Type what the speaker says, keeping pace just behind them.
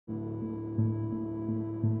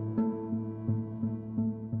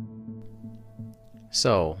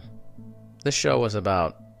So, this show was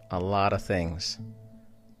about a lot of things,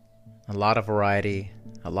 a lot of variety,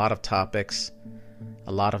 a lot of topics,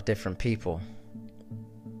 a lot of different people.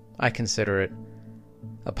 I consider it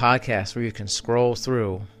a podcast where you can scroll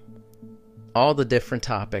through all the different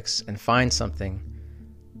topics and find something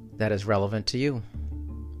that is relevant to you.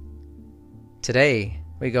 Today,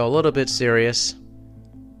 we go a little bit serious,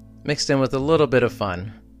 mixed in with a little bit of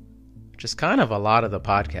fun, which is kind of a lot of the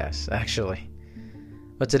podcast, actually.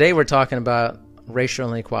 But today we're talking about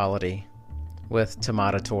racial inequality with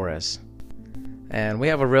Tamara Torres. And we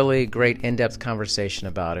have a really great in-depth conversation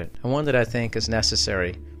about it, and one that I think is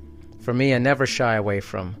necessary. For me, I never shy away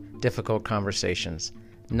from difficult conversations.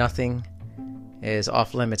 Nothing is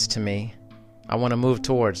off limits to me. I want to move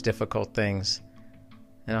towards difficult things.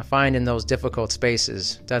 And I find in those difficult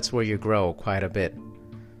spaces, that's where you grow quite a bit.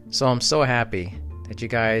 So I'm so happy that you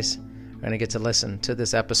guys are going to get to listen to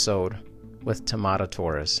this episode with Tamara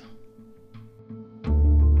Torres.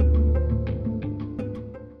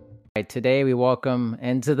 Today we welcome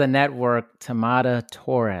into the network Tamara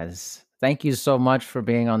Torres. Thank you so much for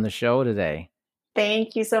being on the show today.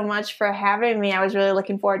 Thank you so much for having me. I was really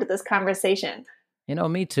looking forward to this conversation. You know,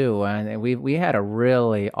 me too. And we had a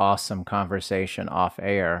really awesome conversation off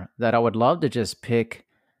air that I would love to just pick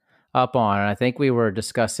up on. And I think we were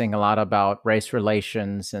discussing a lot about race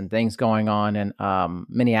relations and things going on in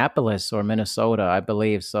Minneapolis or Minnesota, I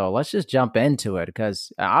believe. So let's just jump into it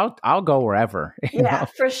because I'll go wherever. Yeah,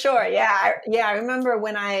 for sure. Yeah. I remember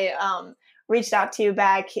when I reached out to you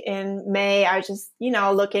back in May, I was just,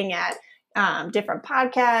 looking at different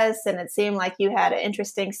podcasts, and it seemed like you had an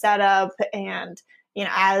interesting setup. And,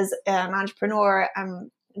 as an entrepreneur, I'm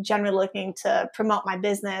generally looking to promote my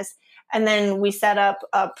business. And then we set up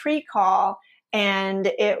a pre-call, and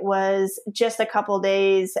it was just a couple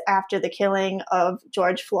days after the killing of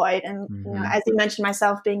George Floyd. And, as you mentioned,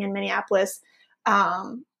 myself being in Minneapolis,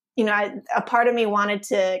 a part of me wanted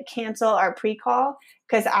to cancel our pre-call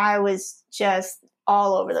because I was just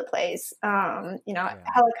all over the place.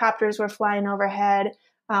 Helicopters were flying overhead.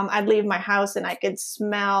 I'd leave my house and I could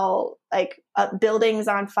smell like buildings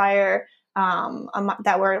on fire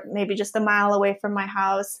that were maybe just a mile away from my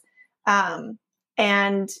house.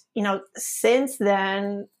 Since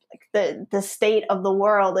then, like the state of the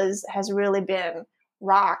world has really been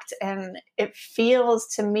rocked, and it feels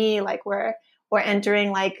to me like we're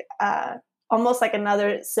entering like almost like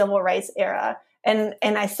another civil rights era. And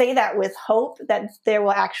I say that with hope that there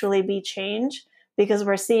will actually be change, because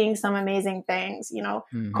we're seeing some amazing things,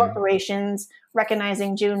 corporations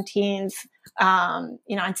recognizing Juneteenth, and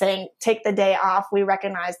saying, take the day off. We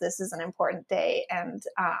recognize this is an important day, and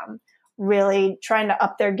really trying to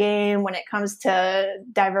up their game when it comes to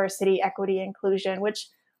diversity, equity, inclusion, which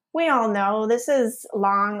we all know this is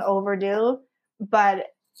long overdue, but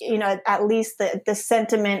at least the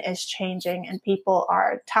sentiment is changing, and people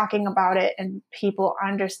are talking about it, and people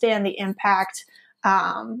understand the impact,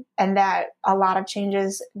 and that a lot of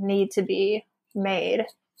changes need to be made.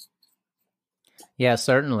 Yeah,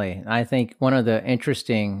 certainly. I think one of the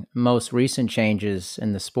interesting, most recent changes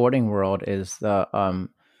in the sporting world is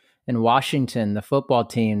in Washington, the football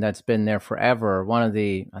team that's been there forever, one of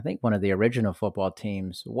the original football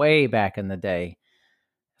teams way back in the day,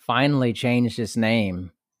 finally changed its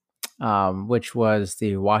name, which was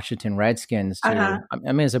the Washington Redskins. I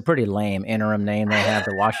mean, it's a pretty lame interim name they have,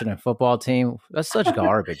 the Washington football team. That's such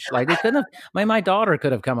garbage. Like, they couldn't have. My daughter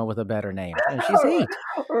could have come up with a better name, and she's 8.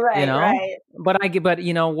 Right. But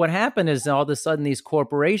what happened is all of a sudden these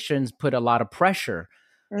corporations put a lot of pressure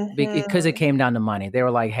because it came down to money. They were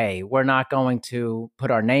like, "Hey, we're not going to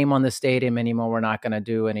put our name on the stadium anymore. We're not going to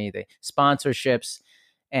do any of the sponsorships."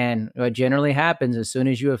 And what generally happens, as soon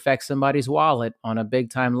as you affect somebody's wallet on a big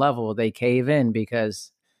time level, they cave in,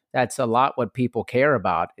 because that's a lot what people care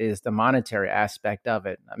about, is the monetary aspect of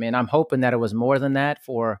it. I mean, I'm hoping that it was more than that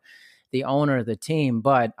for the owner of the team,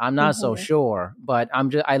 but I'm not so sure. But I'm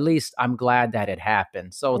glad that it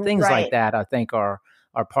happened. So things like that, I think, are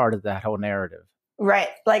part of that whole narrative. Right.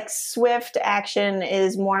 Like, swift action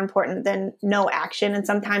is more important than no action. And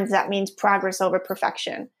sometimes that means progress over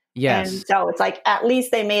perfection. Yes. And so it's like, at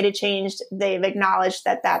least they made a change. They've acknowledged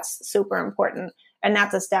that that's super important, and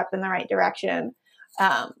that's a step in the right direction.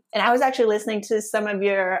 And I was actually listening to some of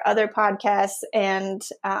your other podcasts, and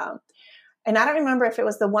I don't remember if it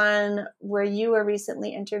was the one where you were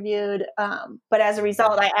recently interviewed. But as a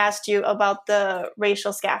result, I asked you about the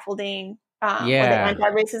racial scaffolding or the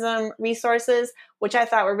anti-racism resources, which I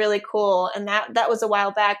thought were really cool. And that was a while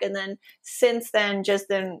back. And then since then, just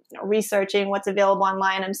in researching what's available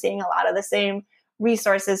online, I'm seeing a lot of the same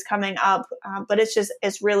resources coming up, but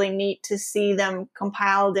it's really neat to see them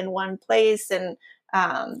compiled in one place. And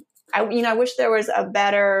I wish there was a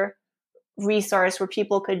better resource where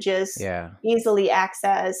people could just easily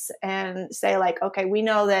access and say like, okay, we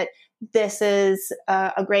know that this is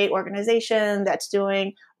a great organization that's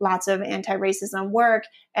doing lots of anti-racism work,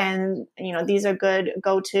 and these are good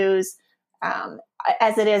go-tos.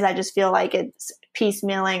 As it is, I just feel like it's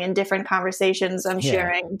piecemealing in different conversations. I'm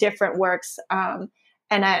sharing different works, and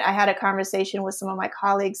I had a conversation with some of my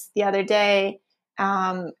colleagues the other day.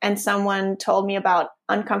 And someone told me about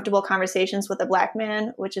Uncomfortable Conversations with a Black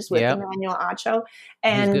Man, which is with Emmanuel Acho.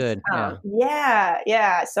 And he's good.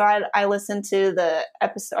 So I listened to the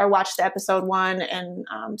episode, or watched the episode 1, and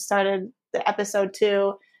started the episode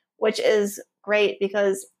 2, which is great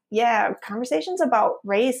because conversations about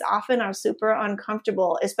race often are super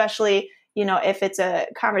uncomfortable, especially, if it's a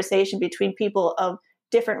conversation between people of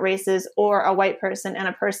different races or a white person and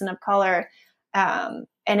a person of color.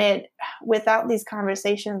 And without these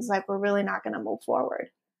conversations, like, we're really not going to move forward.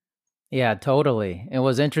 Yeah, totally. It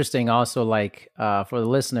was interesting also, like, for the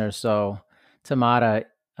listeners. So Tamara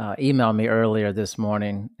emailed me earlier this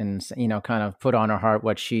morning and, kind of put on her heart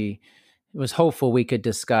what she was hopeful we could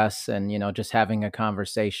discuss, and, just having a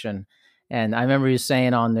conversation. And I remember you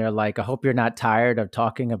saying on there, like, I hope you're not tired of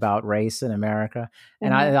talking about race in America.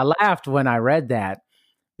 And I laughed when I read that,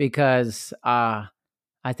 because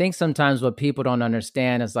I think sometimes what people don't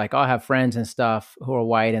understand is, like, I'll have friends and stuff who are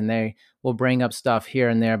white, and they will bring up stuff here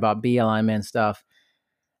and there about BLM and stuff.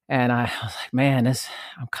 And I was like, man,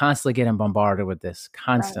 I'm constantly getting bombarded with this,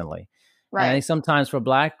 constantly. Right. And I think sometimes for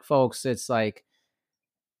Black folks, it's like,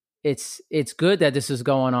 it's good that this is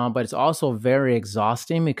going on, but it's also very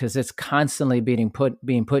exhausting because it's constantly being put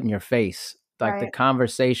in your face. Like, the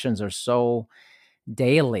conversations are so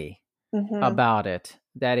daily about it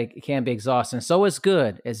that it can be exhausting. So it's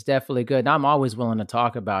good. It's definitely good. And I'm always willing to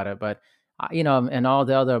talk about it. But, and all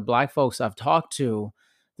the other Black folks I've talked to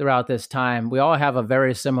throughout this time, we all have a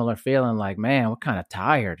very similar feeling, like, man, we're kind of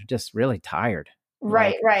tired, just really tired.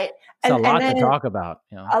 Right. It's a lot to talk about.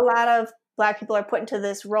 A lot of Black people are put into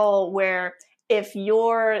this role where if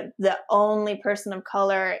you're the only person of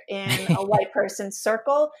color in a white person's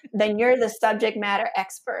circle, then you're the subject matter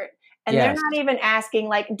expert. And they're not even asking,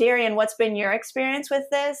 like, Darian, what's been your experience with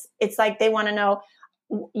this? It's like they want to know,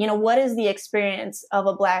 what is the experience of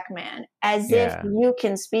a Black man? As if you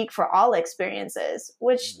can speak for all experiences,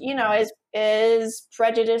 which, is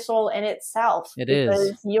prejudicial in itself.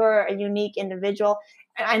 Because you're a unique individual.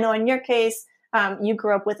 And I know in your case, you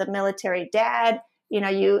grew up with a military dad.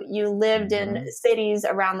 You lived in cities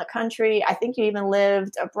around the country. I think you even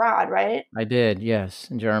lived abroad, right? I did, yes,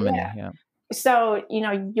 in Germany, So,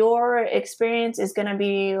 your experience is going to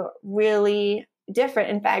be really different.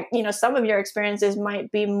 In fact, some of your experiences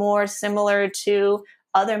might be more similar to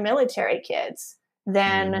other military kids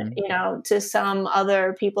than, to some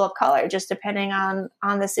other people of color, just depending on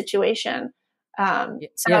the situation. And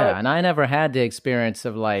I never had the experience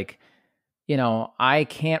of, like, I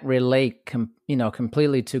can't relate,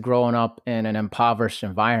 completely to growing up in an impoverished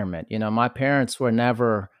environment. My parents were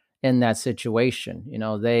never in that situation.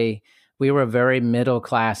 We were a very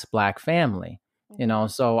middle-class Black family,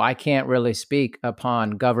 so I can't really speak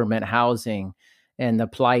upon government housing and the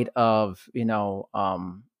plight of,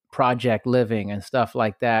 project living and stuff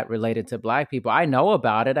like that related to Black people. I know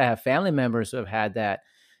about it. I have family members who have had that,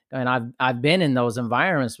 and I've been in those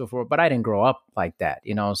environments before, but I didn't grow up like that,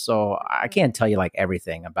 so I can't tell you, like,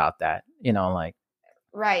 everything about that, like.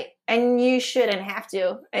 Right. And you shouldn't have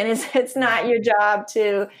to. And it's not your job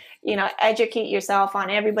to, educate yourself on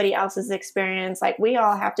everybody else's experience. Like, we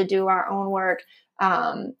all have to do our own work.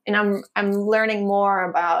 And I'm learning more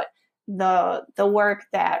about the work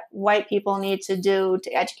that white people need to do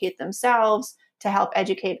to educate themselves, to help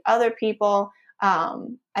educate other people.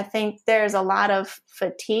 I think there's a lot of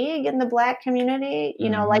fatigue in the Black community,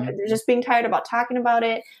 like, they're just being tired about talking about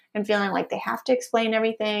it and feeling like they have to explain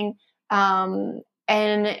everything.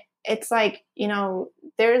 And it's like,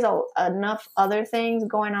 there's enough other things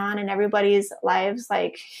going on in everybody's lives.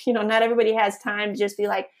 Like, not everybody has time to just be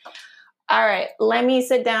like, all right, let me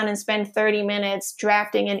sit down and spend 30 minutes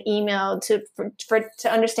drafting an email to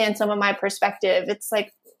understand some of my perspective. It's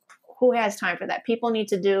like, who has time for that? People need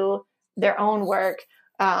to do their own work.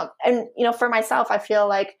 And, for myself, I feel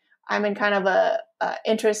like I'm in kind of a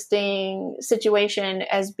interesting situation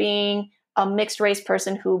as being a mixed race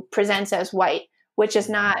person who presents as white, which is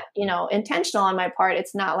not, intentional on my part.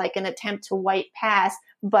 It's not like an attempt to white pass,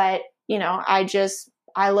 but,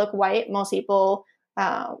 I look white. Most people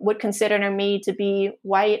would consider me to be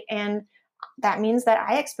white. And that means that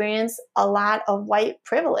I experience a lot of white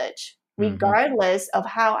privilege, regardless of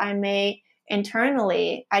how I may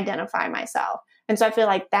internally identify myself. And so I feel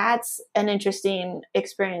like that's an interesting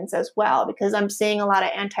experience as well, because I'm seeing a lot of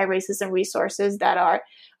anti-racism resources that are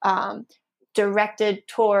directed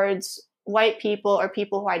towards white people or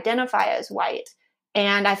people who identify as white.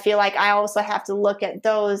 And I feel like I also have to look at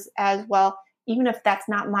those as well. Even if that's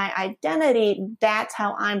not my identity, that's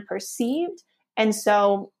how I'm perceived. And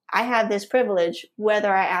so I have this privilege,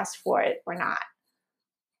 whether I ask for it or not.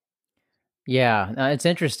 Yeah, it's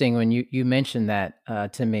interesting when you mentioned that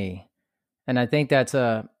to me, and I think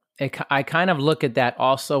I kind of look at that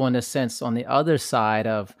also in a sense on the other side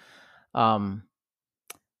of, um,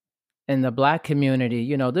 in the Black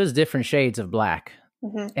community. There's different shades of Black,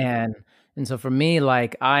 Mm-hmm. and so for me,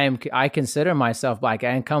 like I consider myself Black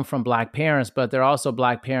and come from Black parents, but there are also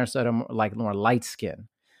Black parents that are more light skinned.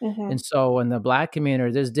 Mm-hmm. And so in the Black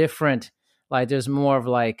community, there's different, like there's more of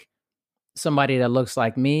like somebody that looks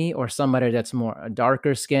like me or somebody that's more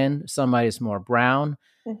darker skin, somebody that's more brown.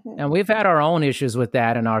 Mm-hmm. And we've had our own issues with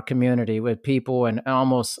that in our community with people and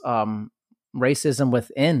almost racism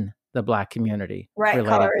within the Black community Right.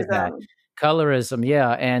 related to that. Colorism. Colorism,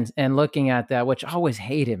 yeah. And looking at that, which I always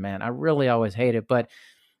hated, man. I really always hated. But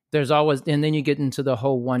there's always, and then you get into the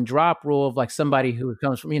whole one drop rule of like somebody who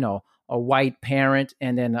comes from, a white parent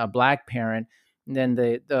and then a Black parent. And then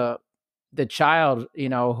the child,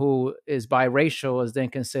 who is biracial is then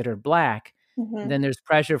considered Black. And Mm-hmm. then there's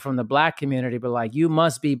pressure from the Black community, but like, you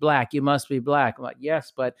must be Black, you must be Black. I'm like,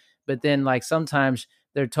 yes, but then like sometimes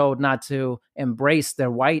they're told not to embrace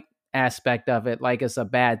their white aspect of it, like it's a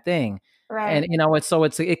bad thing. And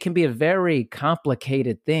Right. it can be a very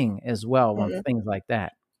complicated thing as well when Mm-hmm. things like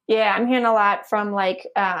that. Yeah, I'm hearing a lot from like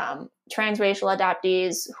transracial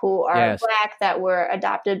adoptees who are Yes. Black that were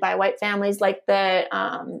adopted by white families, like the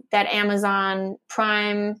that Amazon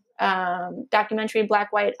Prime documentary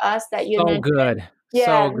Black White Us that you So mentioned. good.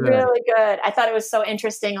 Yeah, So good. really good. I thought it was so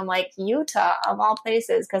interesting. I'm like, Utah of all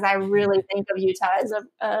places, because I really think of Utah as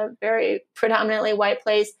a very predominantly white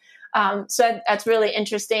place. So that's really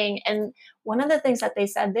interesting. And one of the things that they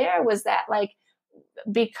said there was that, like,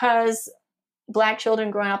 because Black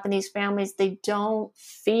children growing up in these families, they don't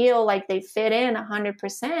feel like they fit in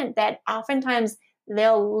 100%, that oftentimes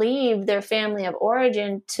they'll leave their family of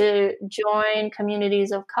origin to join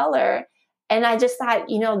communities of color. And I just thought,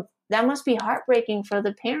 that must be heartbreaking for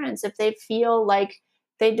the parents if they feel like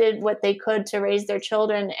they did what they could to raise their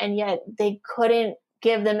children, and yet they couldn't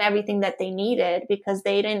give them everything that they needed because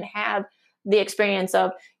they didn't have the experience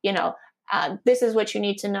of, this is what you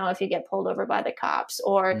need to know if you get pulled over by the cops,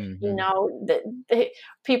 or Hmm.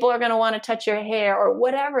 people are going to want to touch your hair, or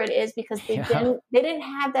whatever it is, because they Yeah. didn't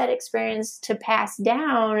have that experience to pass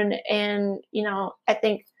down. And I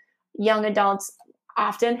think young adults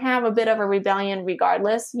often have a bit of a rebellion,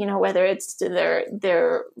 regardless, whether it's to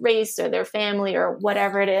their race or their family or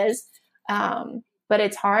whatever it is. But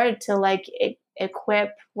it's hard to like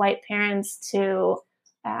equip white parents to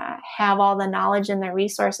have all the knowledge and the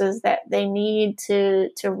resources that they need to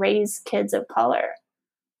raise kids of color.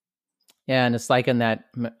 Yeah, and it's like in that.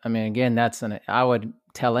 I mean, again, I would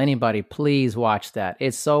tell anybody, please watch that.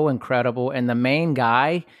 It's so incredible, and the main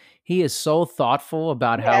guy, he is so thoughtful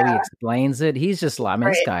about how he Yeah, explains it. He's just like, I mean,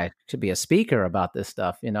 this right. guy should be a speaker about this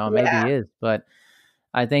stuff. Maybe Yeah, he is, but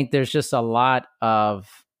I think there's just a lot of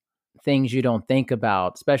things you don't think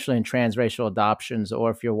about, especially in transracial adoptions,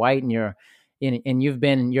 or if you're white and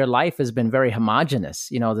your life has been very homogenous.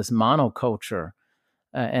 This monoculture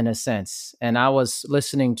in a sense. And I was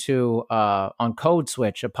listening to on Code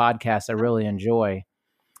Switch, a podcast I really enjoy,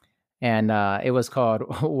 and it was called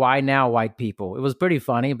 "Why Now, White People." It was pretty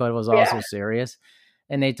funny, but it was yeah, also serious.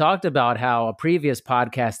 And they talked about how a previous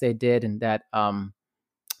podcast they did, and that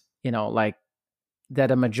like that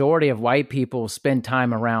a majority of white people spend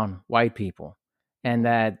time around white people, and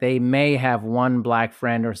that they may have one Black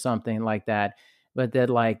friend or something like that, but that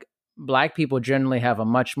like Black people generally have a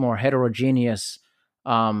much more heterogeneous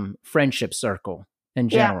friendship circle in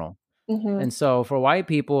yeah. general. Hmm. And so for white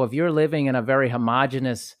people, if you're living in a very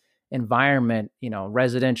homogenous environment,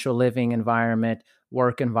 residential living environment,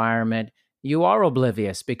 work environment, you are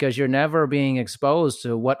oblivious because you're never being exposed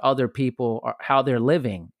to what other people are, how they're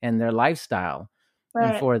living and their lifestyle.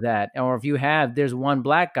 And Right, for that, or if there's one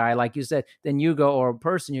Black guy, like you said, then you go, or a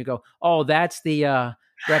person, you go, oh, that's the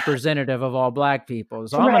representative of all Black people.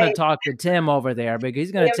 So I'm going to right. talk to Tim over there because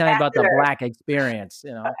he's going The to tell me about the ambassador. Black experience.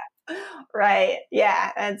 Right.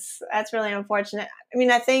 Yeah, that's really unfortunate. I mean,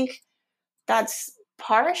 I think that's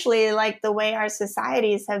partially like the way our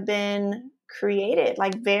societies have been created,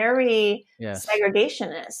 like very Yes.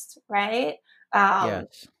 segregationist, right? Um,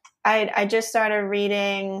 Yes. I just started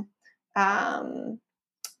reading um,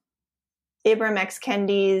 Ibram X.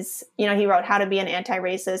 Kendi's, he wrote How to Be an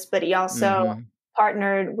Anti-Racist, but he also Mm-hmm.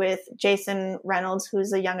 partnered with Jason Reynolds,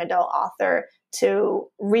 who's a young adult author, to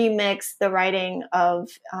remix the writing of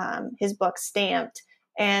his book Stamped.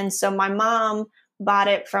 And so my mom bought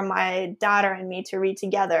it from my daughter and me to read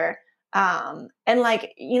together. And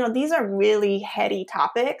like, these are really heady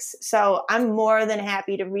topics. So I'm more than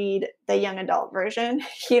happy to read the young adult version,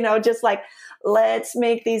 just like, let's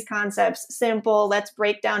make these concepts simple. Let's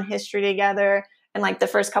break down history together. And like the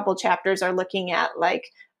first couple chapters are looking at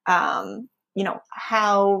like,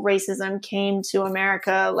 how racism came to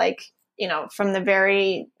America, like, from the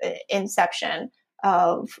very inception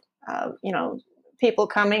of, people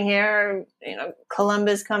coming here,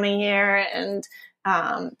 Columbus coming here, and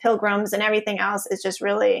pilgrims and everything else is just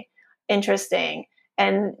really interesting.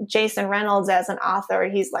 And Jason Reynolds, as an author,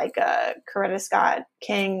 he's like a Coretta Scott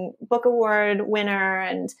King Book Award winner.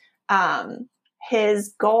 And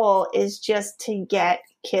his goal is just to get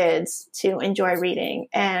kids to enjoy reading,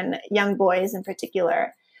 and young boys in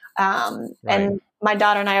particular. Right. And my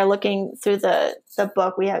daughter and I are looking through the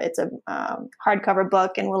book. It's a hardcover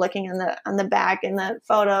book, and we're looking on the back and the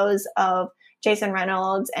photos of Jason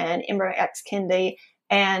Reynolds and Ibram X. Kendi.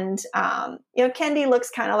 And, Kendi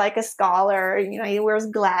looks kind of like a scholar, he wears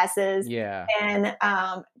glasses. Yeah. And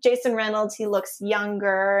Jason Reynolds, he looks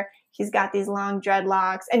younger. He's got these long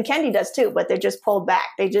dreadlocks, and Kendi does too, but they're just pulled back.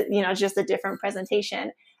 They just, it's just a different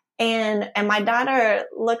presentation. And my daughter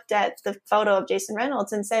looked at the photo of Jason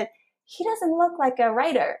Reynolds and said, he doesn't look like a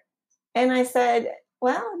writer. And I said,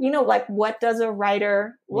 well, like, what does a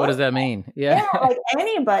writer look What does that mean? Yeah. like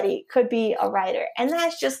anybody could be a writer. And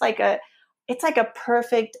that's just like it's like a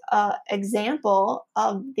perfect example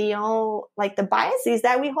of the biases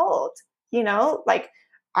that we hold, like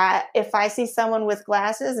if I see someone with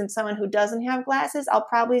glasses and someone who doesn't have glasses, I'll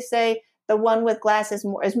probably say the one with glasses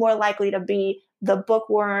is more likely to be the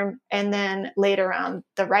bookworm, and then later on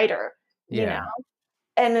the writer,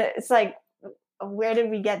 and it's like, where did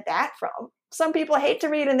we get that from? Some people hate to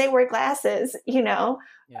read and they wear glasses,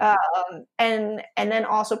 Yeah. And then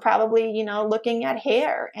also probably, looking at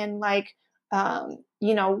hair and like,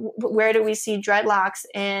 where do we see dreadlocks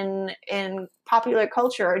in popular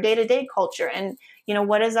culture or day-to-day culture? And,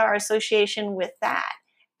 what is our association with that?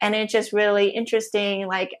 And it's just really interesting,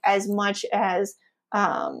 like, as much as,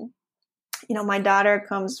 my daughter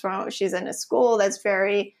she's in a school that's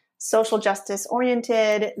very social justice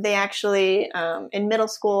oriented. They actually, in middle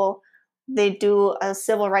school, they do a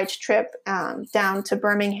civil rights trip down to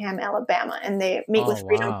Birmingham, Alabama, and they meet with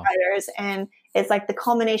freedom fighters, and it's like the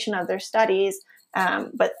culmination of their studies.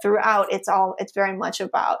 But throughout, it's very much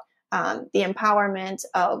about the empowerment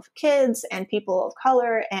of kids and people of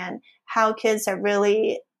color, and how kids have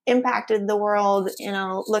really impacted the world,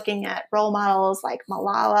 looking at role models like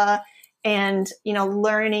Malala, and,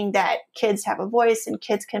 learning that kids have a voice and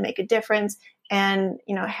kids can make a difference, and,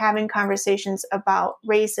 having conversations about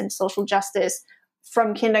race and social justice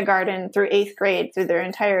from kindergarten through 8th grade, through their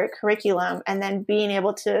entire curriculum, and then being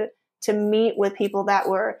able to meet with people that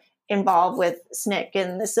were involved with SNCC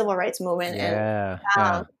and the civil rights movement. Yeah.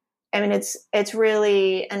 And, I mean, it's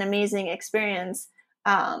really an amazing experience.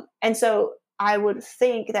 And so I would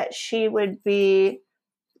think that she would be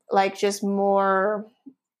like just more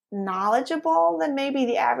knowledgeable than maybe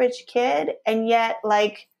the average kid. And yet,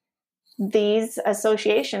 like, these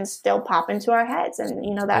associations still pop into our heads.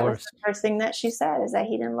 And, that was the first thing that she said, is that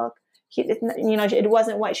he didn't look, it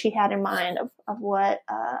wasn't what she had in mind of what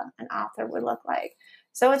an author would look like.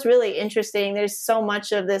 So it's really interesting. There's so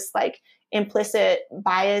much of this like implicit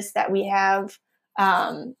bias that we have.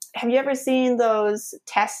 Have you ever seen those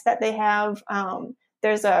tests that they have?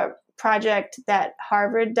 There's a project that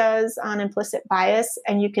Harvard does on implicit bias,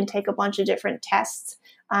 and you can take a bunch of different tests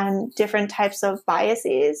on different types of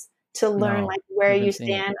biases to learn like where you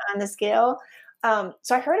stand on the scale.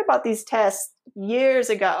 So I heard about these tests years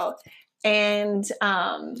ago, and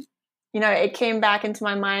it came back into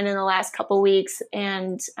my mind in the last couple of weeks.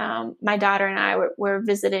 And my daughter and I were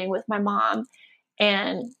visiting with my mom,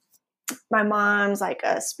 and my mom's like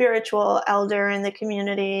a spiritual elder in the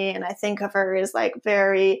community, and I think of her as like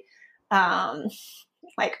very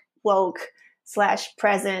like woke /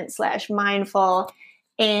 present / mindful.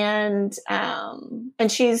 And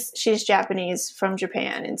she's Japanese from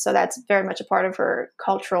Japan. And so that's very much a part of her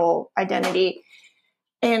cultural identity.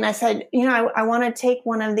 And I said, I want to take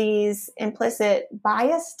one of these implicit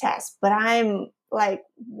bias tests, but I'm like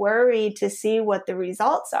worried to see what the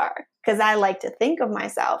results are, because I like to think of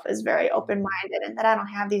myself as very open-minded and that I don't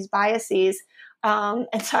have these biases. And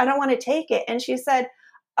so I don't want to take it. And she said,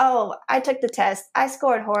 oh, I took the test. I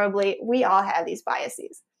scored horribly. We all have these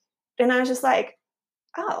biases. And I was just like,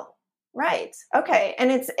 oh, right. Okay.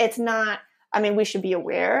 And it's not, I mean, we should be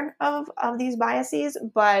aware of these biases,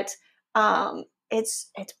 but it's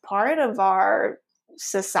part of our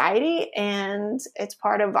society and it's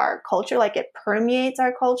part of our culture. Like it permeates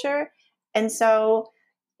our culture. And so,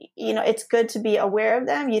 it's good to be aware of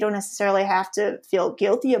them. You don't necessarily have to feel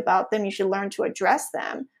guilty about them. You should learn to address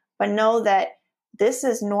them, but know that this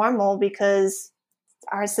is normal because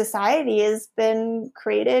our society has been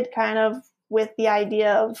created kind of with the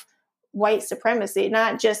idea of white supremacy,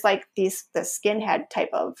 not just like the skinhead type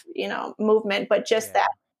of, movement, but just that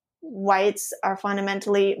whites are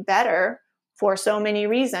fundamentally better for so many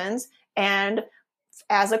reasons. And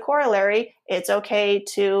as a corollary, it's okay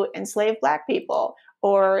to enslave Black people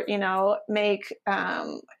or,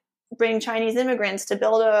 bring Chinese immigrants to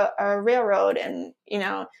build a railroad and,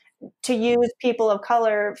 to use people of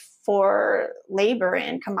color for labor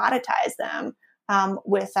and commoditize them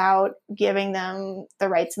without giving them the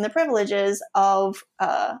rights and the privileges of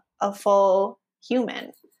a full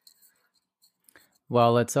human.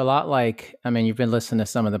 Well, it's a lot like, I mean, you've been listening to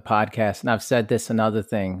some of the podcasts, and I've said this and other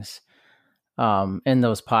things in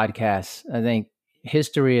those podcasts. I think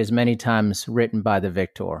history is many times written by the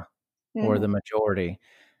victor or the majority.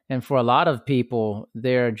 And for a lot of people,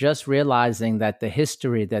 they're just realizing that the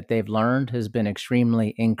history that they've learned has been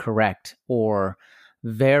extremely incorrect or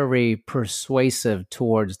very persuasive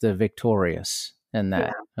towards the victorious in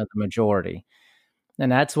that, the majority.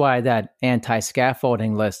 And that's why that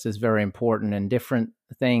anti-scaffolding list is very important. And different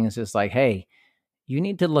things is like, hey, you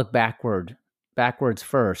need to look backwards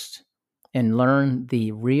first and learn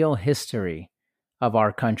the real history of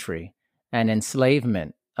our country and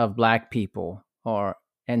enslavement of Black people or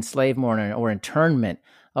enslavement or internment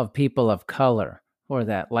of people of color or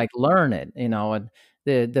that, like, learn it, and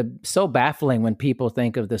the so baffling when people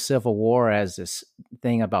think of the Civil War as this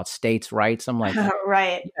thing about states' rights. I'm like,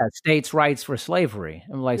 right. Yeah, states' rights for slavery.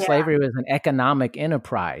 I'm like, slavery was an economic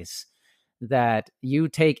enterprise that you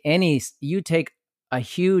take a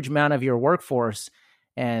huge amount of your workforce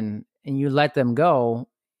and you let them go.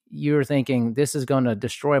 You're thinking this is going to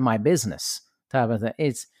destroy my business type of thing.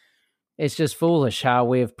 It's just foolish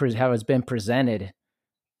how it's been presented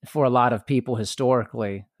for a lot of people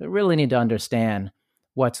historically. They really need to understand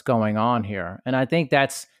what's going on here. And I think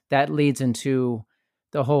that leads into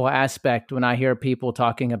the whole aspect when I hear people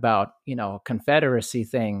talking about, Confederacy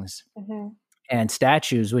things and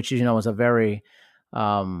statues, which, is a very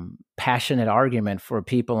passionate argument for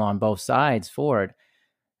people on both sides for it.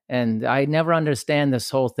 And I never understand this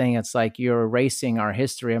whole thing. It's like you're erasing our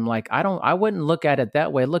history. I'm like, I wouldn't look at it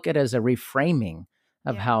that way. Look at it as a reframing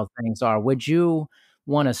of how things are. Would you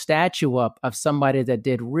want a statue up of somebody that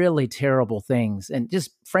did really terrible things and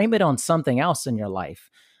just frame it on something else in your life?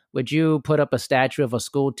 Would you put up a statue of a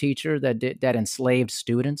school teacher that enslaved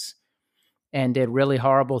students and did really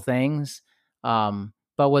horrible things, but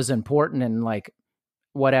was important in like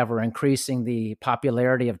whatever, increasing the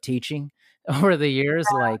popularity of teaching over the years?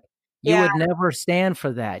 Like you would never stand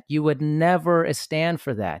for that. You would never stand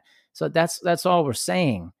for that. So that's all we're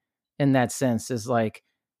saying in that sense is like,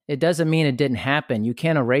 it doesn't mean it didn't happen. You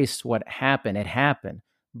can't erase what happened. It happened.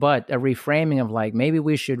 But a reframing of like, maybe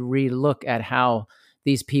we should relook at how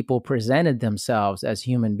these people presented themselves as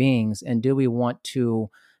human beings. And do we want to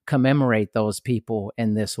commemorate those people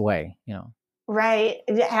in this way? Right.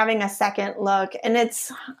 Having a second look. And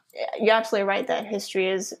you're absolutely right that history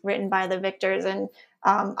is written by the victors. And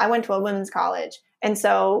I went to a women's college. And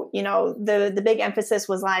so, the big emphasis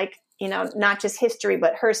was like, not just history,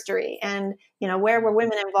 but herstory. And, where were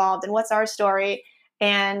women involved and what's our story?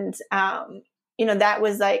 And, that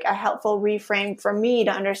was like a helpful reframe for me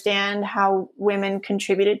to understand how women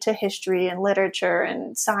contributed to history and literature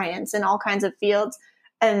and science and all kinds of fields.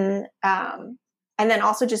 And then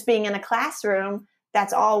also just being in a classroom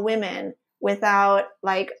that's all women without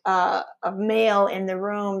like a male in the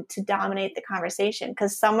room to dominate the conversation.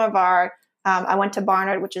 Because some of our, I went to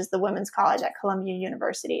Barnard, which is the women's college at Columbia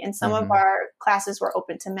University, and some of our classes were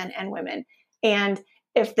open to men and women. And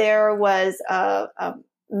if there was a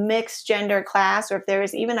mixed gender class, or if there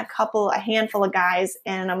was even a handful of guys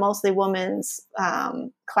in a mostly women's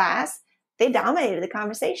class, they dominated the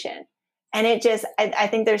conversation. And I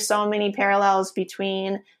think there's so many parallels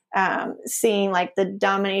between seeing like the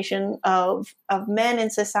domination of men in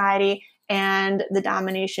society and the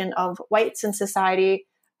domination of whites in society.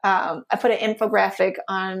 I put an infographic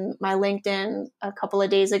on my LinkedIn a couple of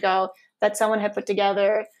days ago that someone had put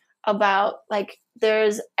together about like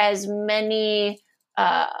there's as many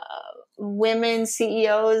women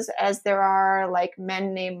CEOs as there are like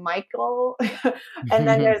men named Michael, and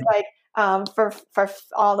then there's like for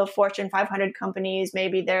all the Fortune 500 companies,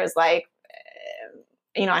 maybe there's like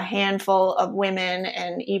a handful of women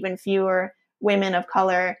and even fewer women of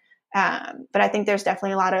color. But I think there's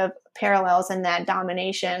definitely a lot of parallels in that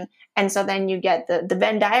domination. And so then you get the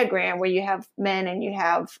Venn diagram where you have men and you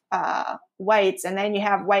have whites, and then you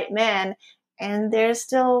have white men, and they're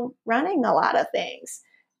still running a lot of things.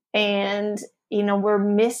 And, we're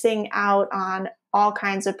missing out on all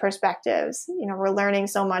kinds of perspectives. We're learning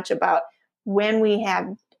so much about when we have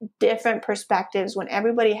different perspectives, when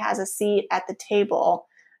everybody has a seat at the table,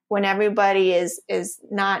 when everybody is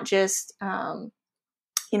not just,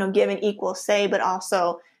 given equal say, but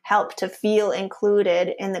also help to feel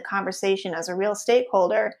included in the conversation as a real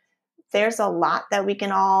stakeholder. There's a lot that we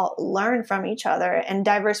can all learn from each other, and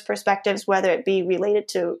diverse perspectives, whether it be related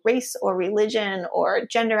to race or religion or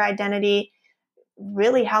gender identity,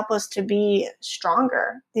 really help us to be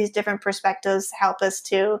stronger. These different perspectives help us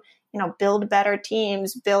to, build better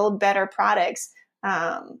teams, build better products,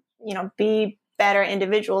 be better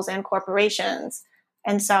individuals and corporations.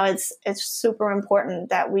 And so it's super important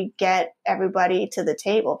that we get everybody to the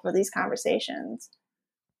table for these conversations.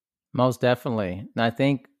 Most definitely. And I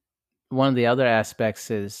think one of the other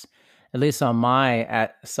aspects is, at least on my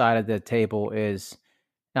side of the table, is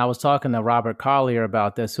I was talking to Robert Collier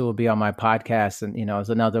about this, who will be on my podcast, and as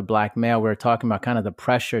another Black male, we were talking about kind of the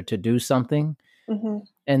pressure to do something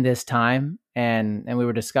in this time, and we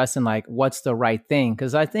were discussing like what's the right thing,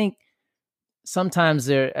 because I think sometimes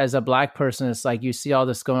there, as a Black person, it's like you see all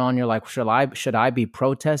this going on, you're like, should I be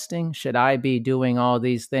protesting? Should I be doing all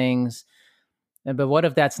these things? But what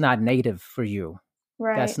if that's not native for you?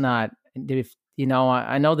 Right. That's not. If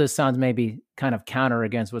I know this sounds maybe kind of counter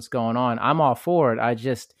against what's going on. I'm all for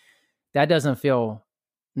it. That doesn't feel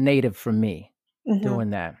native for me doing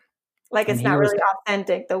that. Like it's not really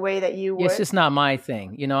authentic the way that you would. It's just not my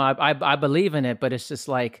thing. I believe in it, but it's just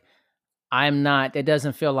like I'm not. It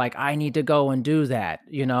doesn't feel like I need to go and do that.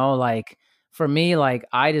 Like for me, like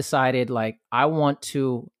I decided like I want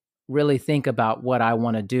to really think about what I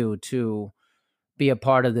want to do to be a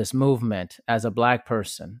part of this movement as a Black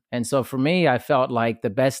person. And so for me, I felt like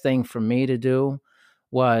the best thing for me to do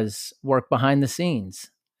was work behind the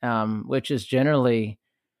scenes, which is generally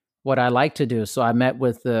what I like to do. So I met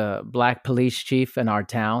with the Black police chief in our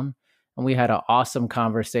town, and we had an awesome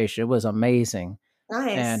conversation. It was amazing.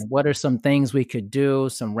 Nice. And what are some things we could do,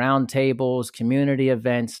 some roundtables, community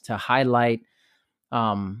events to highlight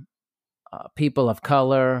people of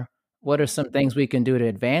color. What are some things we can do to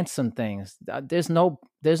advance some things? There's no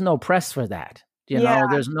press for that.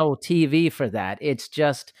 There's no TV for that. It's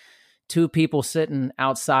just two people sitting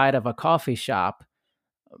outside of a coffee shop,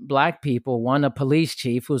 Black people, one a police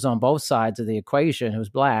chief who's on both sides of the equation, who's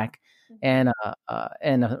Black, and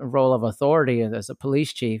a role of authority as a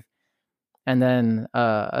police chief, and then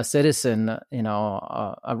a citizen,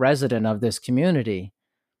 a resident of this community.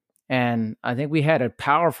 And I think we had a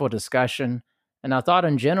powerful discussion. And I thought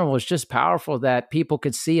in general, it's just powerful that people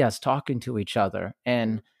could see us talking to each other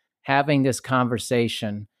and having this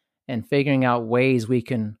conversation and figuring out ways we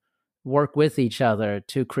can work with each other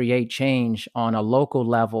to create change on a local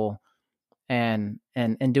level and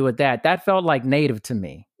do it. That felt like native to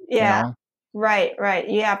me. Yeah. Right.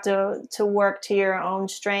 You have to work to your own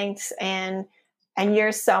strengths, and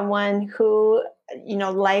you're someone who,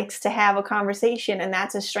 likes to have a conversation, and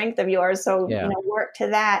that's a strength of yours. So, work to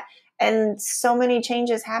that. And so many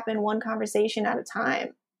changes happen one conversation at a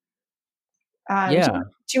time. Do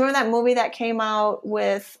you remember that movie that came out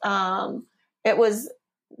with, it was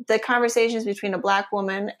the conversations between a Black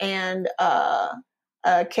woman and a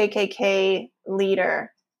KKK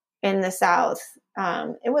leader in the South?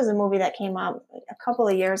 It was a movie that came out a couple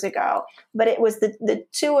of years ago, but it was the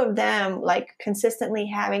two of them like consistently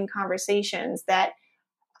having conversations that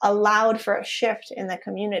allowed for a shift in the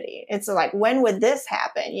community. It's like, when would this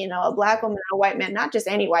happen? A Black woman and a white man, not just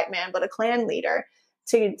any white man, but a Klan leader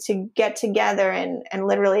to get together and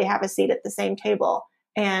literally have a seat at the same table.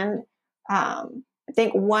 And I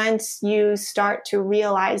think once you start to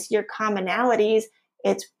realize your commonalities,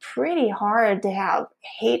 it's pretty hard to have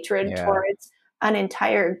hatred towards an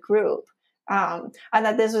entire group. I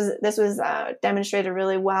thought this was demonstrated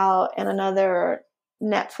really well in another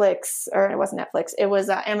Netflix, or it wasn't Netflix, it was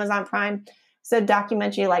Amazon Prime It's a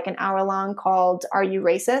documentary, like an hour long, called "Are You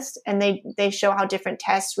Racist?" And they show how different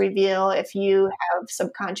tests reveal if you have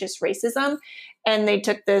subconscious racism. And they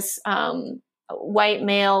took this white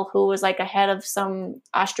male who was like a head of some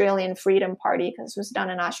Australian Freedom Party, because it was done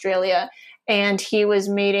in Australia, and he was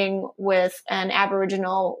meeting with an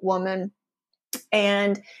Aboriginal woman.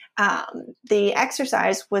 And the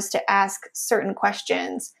exercise was to ask certain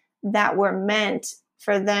questions that were meant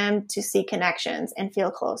for them to see connections and feel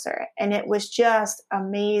closer. And it was just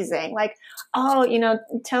amazing. Like, oh,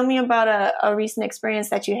 tell me about a recent experience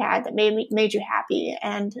that you had that made you happy.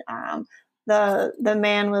 And the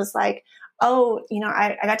man was like, oh,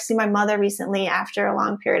 I got to see my mother recently after a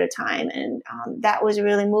long period of time. And that was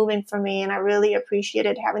really moving for me. And I really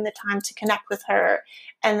appreciated having the time to connect with her.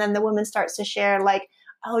 And then the woman starts to share, like,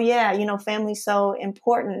 oh yeah, family's so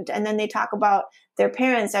important. And then they talk about their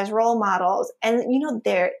parents as role models. And,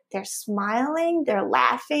 they're smiling, they're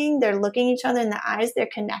laughing, they're looking each other in the eyes, they're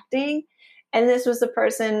connecting. And this was the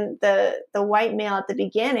person, the white male at the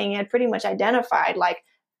beginning had pretty much identified, like,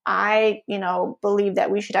 I, believe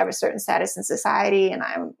that we should have a certain status in society, and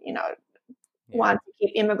I'm, want to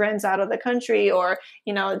keep immigrants out of the country, or,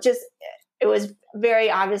 just, it was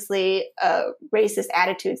very obviously racist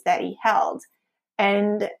attitudes that he held.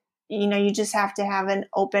 And, you just have to have an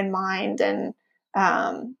open mind. And,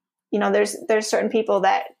 there's certain people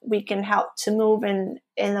that we can help to move in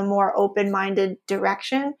a more open-minded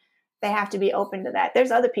direction. They have to be open to that. There's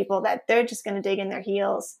other people that they're just going to dig in their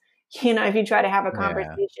heels. If you try to have a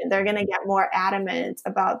conversation, they're going to get more adamant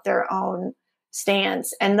about their own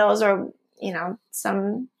stance. And those are,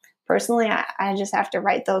 some, personally, I just have to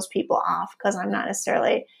write those people off, because I'm not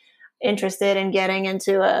necessarily interested in getting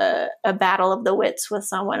into a battle of the wits with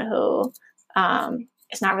someone who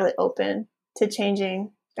is not really open to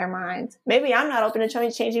changing their minds. Maybe I'm not open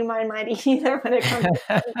to changing my mind either when it comes to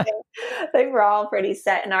something. I think we're all pretty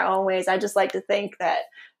set in our own ways. I just like to think that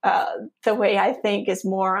the way I think is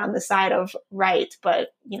more on the side of right. But,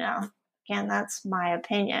 again, that's my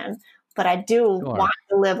opinion. But I do want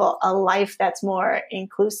to live a life that's more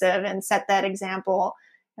inclusive and set that example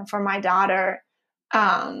for my daughter.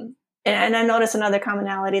 And I notice another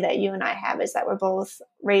commonality that you and I have is that we're both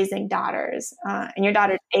raising daughters. And your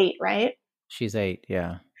daughter's 8, right? She's 8,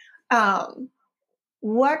 yeah.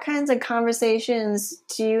 What kinds of conversations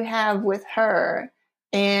do you have with her?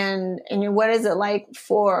 And what is it like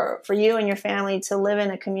for you and your family to live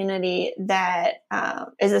in a community that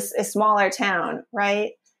is a smaller town,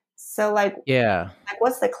 right? So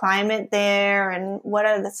what's the climate there, and what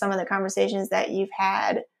are some of the conversations that you've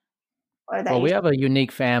had? We have a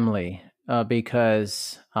unique family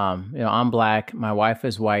because I'm Black, my wife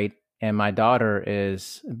is white, and my daughter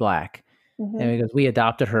is Black. Mm-hmm. And because we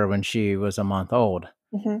adopted her when she was a month old.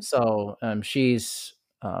 Mm-hmm. So she's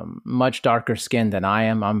much darker skinned than I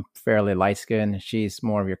am. I'm fairly light skinned. She's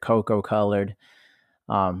more of your cocoa colored.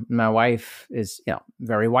 My wife is,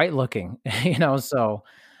 very white looking, so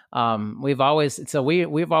we've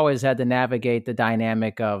always had to navigate the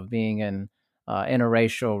dynamic of being in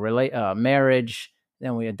interracial marriage.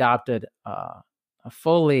 Then we adopted a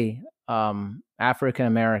fully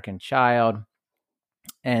African-American child.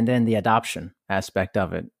 And then the adoption aspect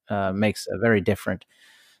of it makes a very different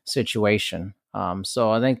situation.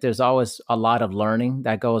 So I think there's always a lot of learning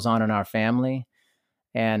that goes on in our family.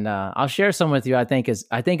 And I'll share some with you. I think is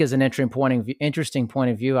an interesting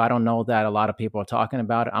point of view. I don't know that a lot of people are talking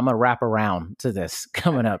about it. I'm gonna wrap around to this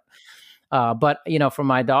coming up. But for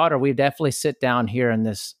my daughter, we definitely sit down here in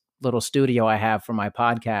this little studio I have for my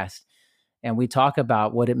podcast, and we talk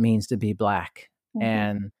about what it means to be Black, mm-hmm.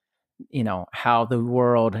 and how the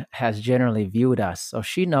world has generally viewed us. So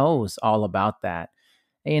she knows all about that.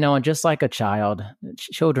 And just like a child,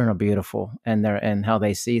 children are beautiful, and how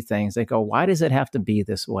they see things. They go, why does it have to be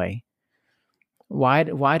this way? Why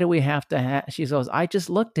do we have to have, she goes, I just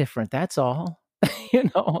look different. That's all.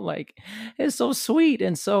 It's so sweet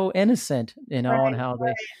and so innocent, right, and how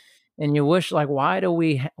they, and you wish, why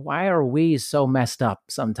are we so messed up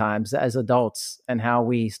sometimes as adults, and how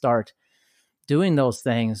we start doing those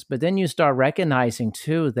things. But then you start recognizing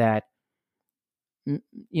too that,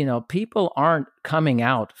 people aren't coming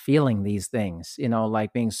out feeling these things,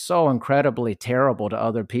 being so incredibly terrible to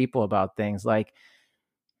other people about things.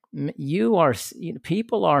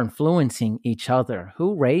 People are influencing each other.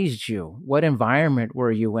 Who raised you? What environment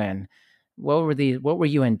were you in? What were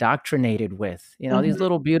you indoctrinated with? Mm-hmm. These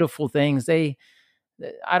little beautiful things, I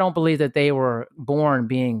don't believe that they were born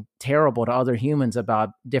being terrible to other humans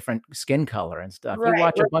about different skin color and stuff. Right. You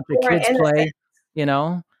watch a bunch of kids play,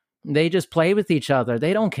 they just play with each other.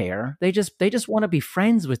 They don't care. They just want to be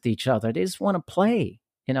friends with each other. They just want to play,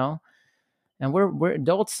 And we're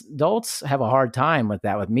adults have a hard time with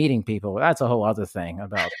that, with meeting people. That's a whole other thing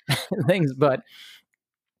about things. But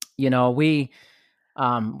we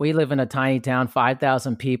live in a tiny town,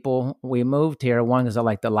 5,000 people. We moved here, one, because I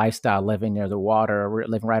like the lifestyle, living near the water. We're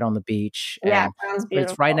living right on the beach, Yeah, sounds but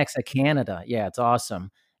it's right beautiful. next to Canada. Yeah, it's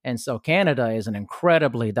awesome. And so Canada is an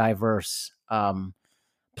incredibly diverse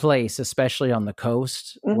place, especially on the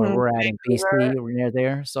coast where Hmm. we're at in Vancouver. BC. We're near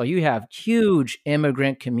there. So you have huge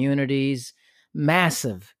immigrant communities,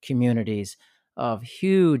 massive communities of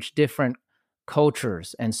huge different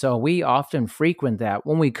cultures. And so we often frequent that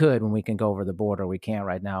when we can go over the border. We can't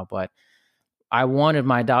right now, but I wanted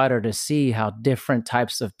my daughter to see how different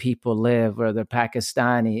types of people live, whether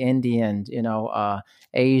Pakistani, Indian,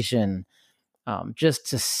 Asian, just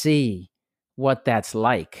to see what that's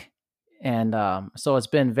like. And so it's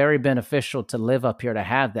been very beneficial to live up here to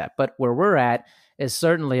have that. But where we're at is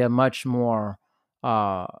certainly a much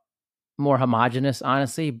uh, more homogenous,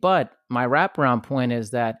 honestly. But my wraparound point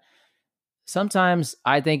is that sometimes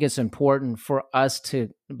I think it's important for us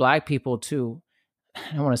Black people to,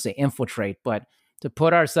 I don't want to say infiltrate, but to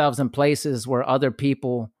put ourselves in places where other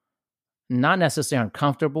people not necessarily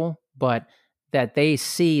uncomfortable, but that they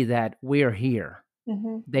see that we're here.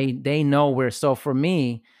 Hmm. They know we're, so for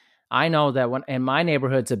me, I know that when in my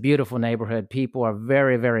neighborhood, it's a beautiful neighborhood. People are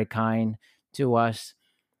very, very kind to us,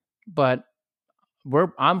 but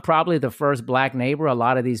I'm probably the first Black neighbor a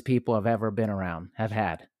lot of these people have ever been around, have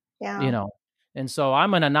had, you Yeah. know. And so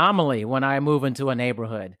I'm an anomaly when I move into a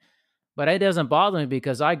neighborhood. But it doesn't bother me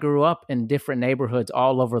because I grew up in different neighborhoods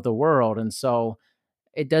all over the world. And so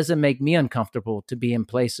it doesn't make me uncomfortable to be in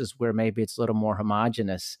places where maybe it's a little more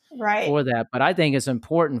homogenous Right. for that. But I think it's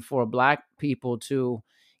important for Black people to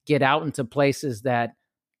get out into places that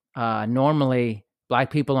normally Black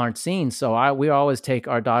people aren't seen. So we always take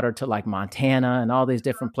our daughter to like Montana and all these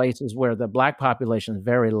different places where the Black population is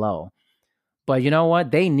very low. But you know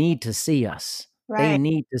what? They need to see us. They Right.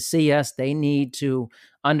 need to see us. They need to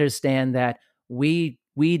understand that we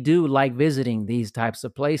do like visiting these types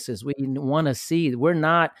of places. We want to see. We're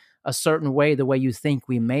not a certain way the way you think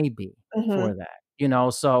we may be Hmm. for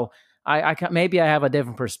that. So maybe I have a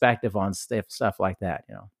different perspective on stuff like that.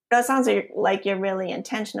 That sounds like you're really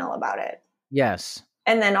intentional about it. Yes.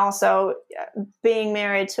 And then also being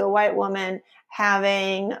married to a white woman,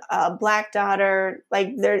 having a Black daughter, like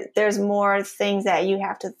there's more things that you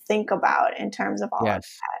have to think about in terms of all of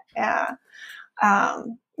Yes. that.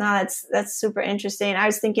 Yeah. No, that's super interesting. I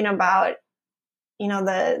was thinking about,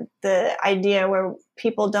 the idea where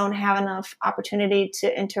people don't have enough opportunity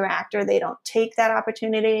to interact, or they don't take that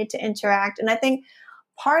opportunity to interact. And I think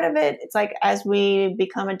part of it, it's like as we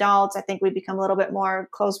become adults, I think we become a little bit more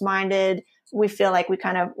closed-minded. We feel like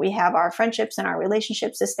we have our friendships and our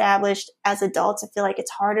relationships established. As adults, I feel like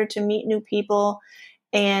it's harder to meet new people.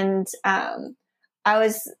 And I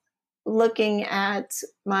was looking at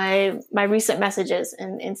my recent messages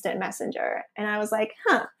in Instant Messenger, and I was like,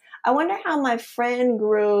 I wonder how my friend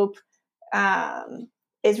group um,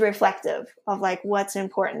 is reflective of like what's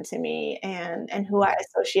important to me and who I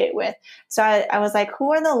associate with. So I was like,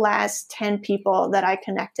 who are the last 10 people that I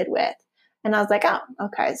connected with? And I was like, oh,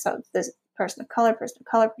 okay. So this person of color, person of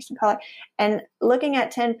color, person of color. And looking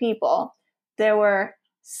at 10 people, there were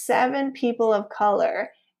 7 people of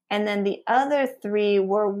color. And then the other 3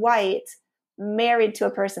 were white, married to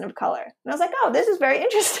a person of color. And I was like, oh, this is very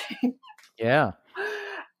interesting. Yeah.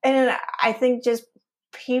 And I think just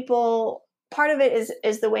people, part of it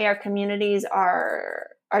is the way our communities are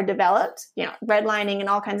developed, redlining and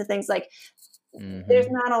all kinds of things. Like there's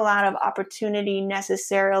Mm-hmm. not a lot of opportunity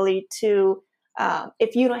necessarily to,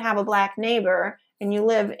 if you don't have a Black neighbor and you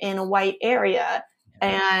live in a white area,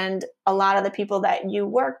 and a lot of the people that you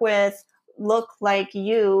work with look like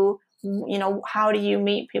how do you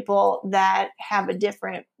meet people that have a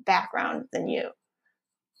different background than you?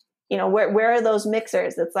 Where are those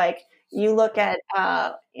mixers? It's like you look at,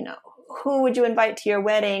 who would you invite to your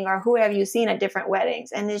wedding, or who have you seen at different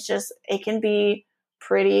weddings? And it can be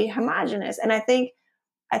pretty homogenous. And I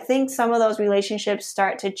think some of those relationships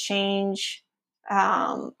start to change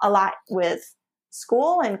a lot with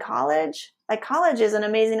school and college. Like college is an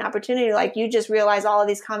amazing opportunity. Like you just realize all of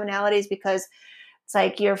these commonalities because it's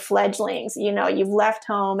like you're fledglings, you've left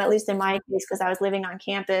home, at least in my case, because I was living on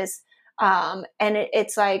campus. And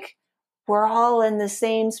it's like, we're all in the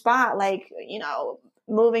same spot, like,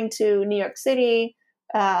 moving to New York City,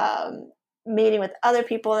 meeting with other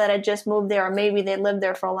people that had just moved there, or maybe they lived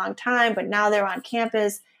there for a long time, but now they're on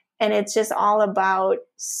campus. And it's just all about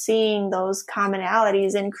seeing those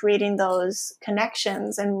commonalities and creating those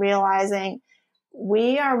connections and realizing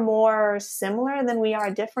we are more similar than we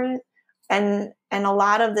are different. And a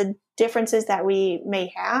lot of the differences that we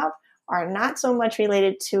may have are not so much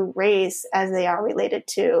related to race as they are related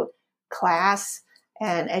to class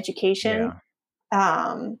and education,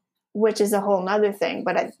 Yeah. which is a whole nother thing.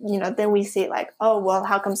 But then we see like, oh well,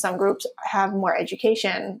 how come some groups have more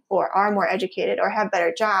education or are more educated or have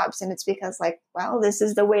better jobs? And it's because like, well, this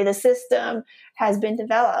is the way the system has been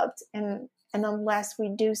developed, and unless we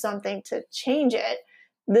do something to change it,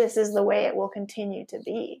 this is the way it will continue to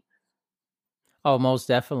be. Oh, most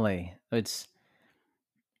definitely. It's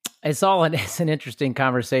an interesting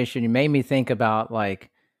conversation. You made me think about like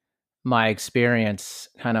my experience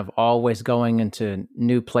kind of always going into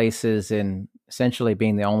new places and essentially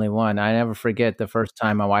being the only one. I never forget the first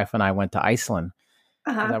time my wife and I went to Iceland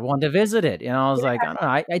because Uh-huh. I wanted to visit it. I was like, I don't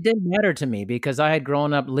know, it didn't matter to me because I had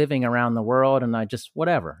grown up living around the world and I just,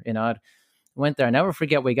 whatever, I went there. I never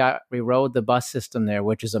forget we rode the bus system there,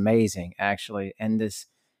 which is amazing actually. And this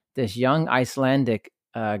young Icelandic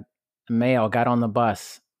male got on the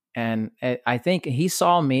bus, and I think he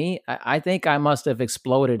saw me. I think I must have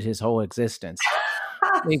exploded his whole existence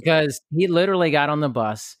because he literally got on the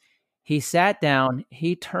bus. He sat down,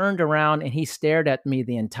 he turned around, and he stared at me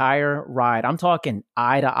the entire ride. I'm talking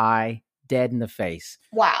eye to eye, dead in the face,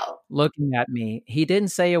 Wow. looking at me. He didn't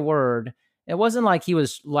say a word. It wasn't like he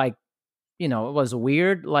was like, it was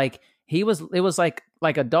weird. Like it was like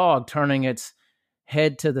a dog turning its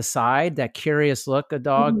head to the side, that curious look a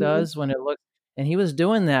dog Mhm. does when it looks. And he was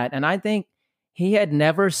doing that. And I think he had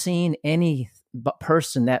never seen any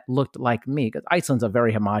person that looked like me, because Iceland's a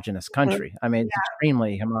very homogenous Mhm. country. I mean, it's Yeah.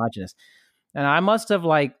 extremely homogenous. And it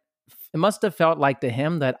must have felt like to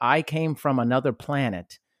him that I came from another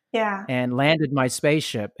planet Yeah. and landed my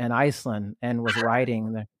spaceship in Iceland and was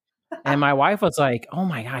riding the. And my wife was like, "Oh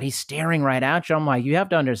my God, he's staring right at you." I'm like, "You have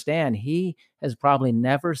to understand, he has probably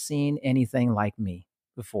never seen anything like me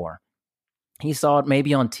before. He saw it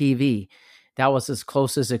maybe on TV. That was his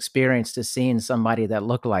closest experience to seeing somebody that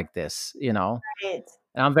looked like this. Right.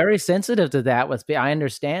 And I'm very sensitive to that. I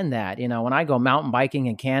understand that. When I go mountain biking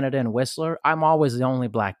in Canada and Whistler, I'm always the only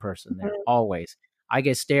black person there. Mhm. Always. I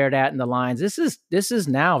get stared at in the lines. This is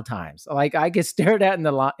now times. Like I get stared at in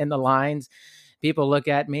the lines. People look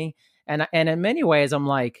at me, and in many ways, I'm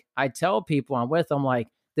like, I tell people I'm with, I'm like,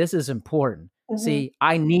 this is important. Mhm. See,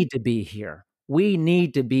 I need to be here. We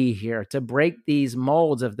need to be here to break these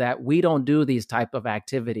molds of that. We don't do these type of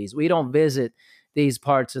activities. We don't visit these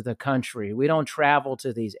parts of the country. We don't travel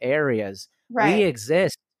to these areas. We Right.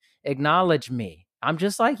 exist. Acknowledge me. I'm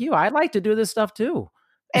just like you. I like to do this stuff too.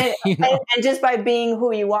 And, you and know? and just by being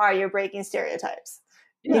who you are, you're breaking stereotypes.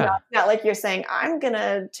 Yeah. It's not like you're saying, I'm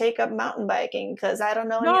gonna take up mountain biking because I don't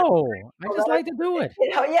know any other No, I people just that are like to do doing it.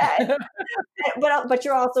 it. Yeah. But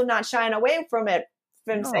you're also not shying away from it,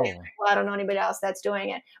 from saying, No. well, I don't know anybody else that's doing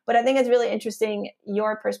it. But I think it's really interesting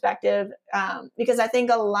your perspective, because I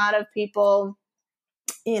think a lot of people,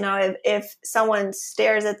 if someone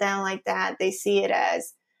stares at them like that, they see it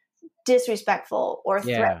as disrespectful or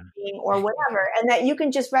Yeah. threatening or whatever, and that you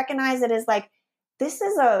can just recognize it as like, this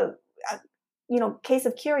is a case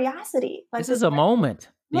of curiosity. Like This this, is a moment,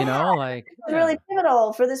 yeah, like, this is yeah. really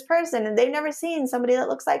pivotal for this person, and they've never seen somebody that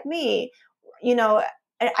looks like me. You know,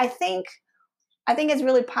 I think it's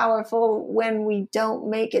really powerful when we don't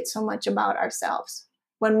make it so much about ourselves.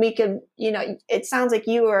 When we could, it sounds like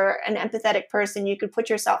you are an empathetic person. You could put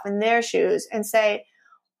yourself in their shoes and say,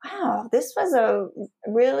 wow, this was a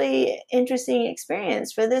really interesting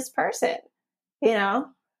experience for this person, you know,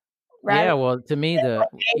 rather Yeah, well, to me, than like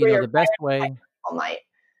angry or the best like way. all night.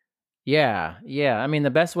 Yeah, yeah. I mean, the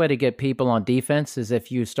best way to get people on defense is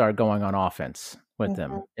if you start going on offense with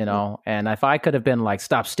them, Mhm. and if I could have been like,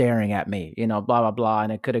 "Stop staring at me," blah blah blah,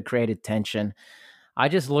 and it could have created tension. I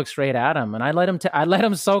just looked straight at him and I let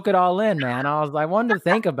him soak it all in, man. I wanted to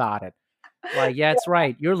think about it. Like, yeah, it's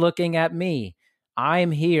right. You're looking at me.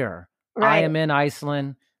 I'm here. I Right. am in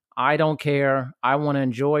Iceland. I don't care. I want to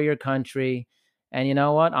enjoy your country. And you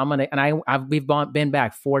know what? Been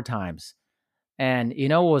back 4 times. And you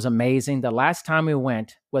know what was amazing? The last time we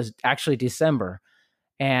went was actually December.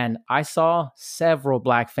 And I saw several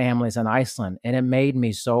black families in Iceland, and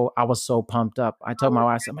I was so pumped up. I told my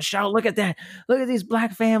wife, I said, Michelle, look at that. Look at these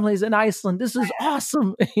black families in Iceland. This is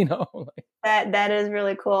awesome. That is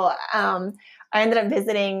really cool. I ended up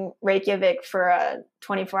visiting Reykjavik for a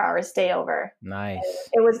 24-hour stay over. Nice.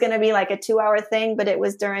 It was going to be like a 2-hour thing, but it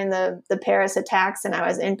was during the Paris attacks, and I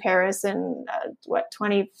was in Paris in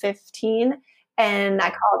 2015, and I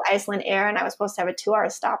called Iceland Air, and I was supposed to have a 2-hour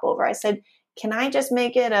stopover. I said, can I just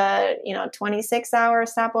make it a 26-hour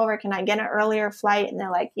stopover? Can I get an earlier flight? And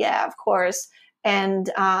they're like, yeah, of course.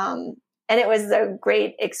 And and it was a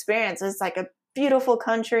great experience. It's like a beautiful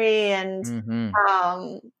country and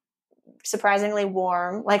Mm-hmm. Surprisingly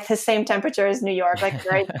warm, like the same temperature as New York, like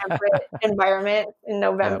very temperate environment in Yep.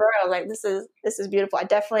 November. I was like, this is beautiful. I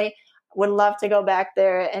definitely would love to go back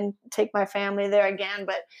there and take my family there again.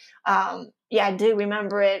 But yeah, I do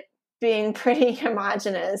remember it being pretty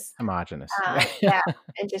homogenous. Homogeneous. Yeah,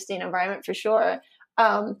 interesting environment for sure.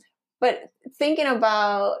 But thinking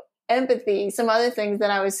about empathy, some other things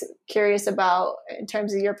that I was curious about in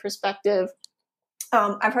terms of your perspective.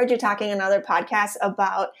 I've heard you talking in other podcasts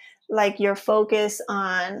about like your focus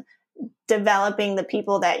on developing the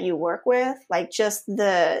people that you work with, like just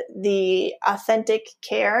the authentic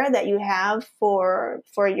care that you have for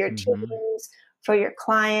your Mm-hmm. teams, for your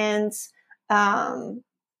clients. I'm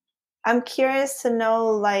curious to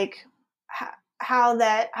know like how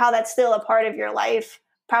that's still a part of your life.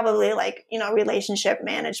 Probably like relationship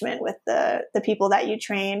management with the people that you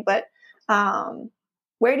train, but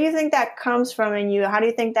where do you think that comes from in you? How do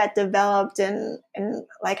you think that developed, and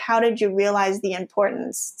like how did you realize the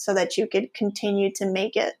importance so that you could continue to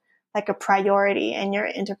make it like a priority in your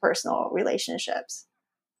interpersonal relationships?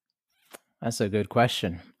 That's a good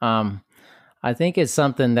question. I think it's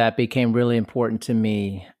something that became really important to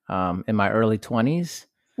me in my early 20s.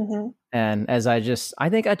 Mm-hmm. And I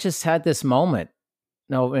think I just had this moment,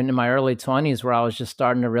 in my early 20s where I was just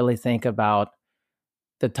starting to really think about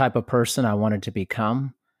the type of person I wanted to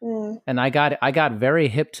become. Mm, And I got very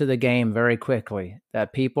hip to the game very quickly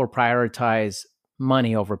that people prioritize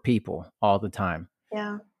money over people all the time.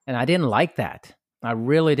 yeah. And I didn't like that. I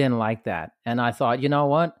really didn't like that. And I thought, you know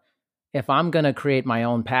what? If I'm going to create my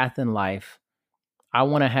own path in life, I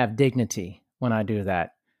want to have dignity when I do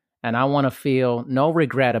that. And I want to feel no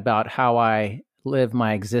regret about how I live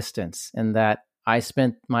my existence, and that I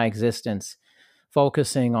spent my existence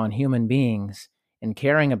focusing on human beings and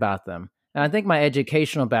caring about them. And I think my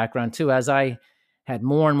educational background too, as I had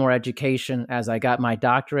more and more education, as I got my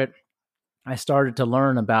doctorate, I started to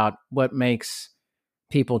learn about what makes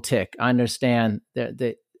people tick. I understand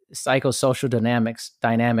the psychosocial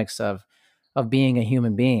dynamics of being a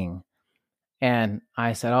human being. And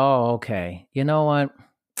I said, oh, okay. You know what?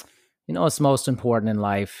 You know what's most important in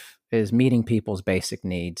life is meeting people's basic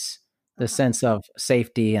needs, the sense of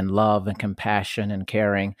safety and love and compassion and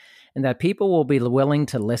caring, and that people will be willing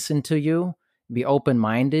to listen to you, be open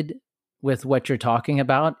minded with what you're talking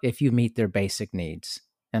about if you meet their basic needs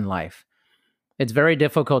in life. It's very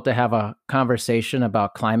difficult to have a conversation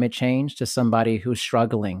about climate change to somebody who's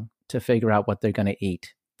struggling to figure out what they're going to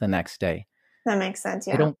eat the next day. That makes sense.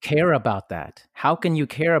 They Yeah. don't care about that. How can you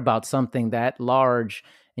care about something that large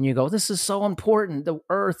and you go, this is so important, the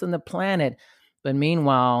earth and the planet. But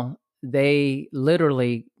meanwhile, they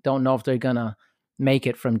literally don't know if they're going to make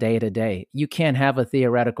it from day to day. You can't have a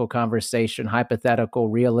theoretical conversation, hypothetical,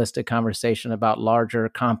 realistic conversation about larger,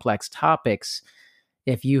 complex topics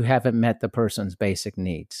if you haven't met the person's basic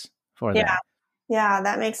needs for Yeah. that. Yeah.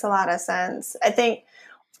 That makes a lot of sense. I think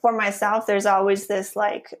for myself, there's always this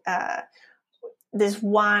like,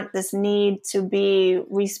 this need to be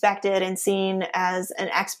respected and seen as an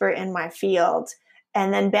expert in my field.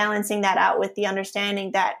 And then balancing that out with the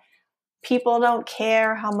understanding that people don't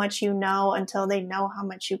care how much you know until they know how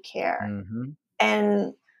much you care. Mm-hmm.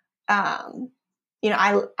 And, um,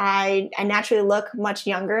 I naturally look much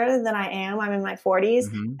younger than I am. I'm in my 40s.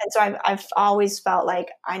 Mm-hmm. And so I've always felt like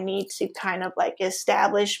I need to kind of like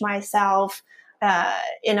establish myself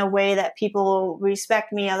in a way that people will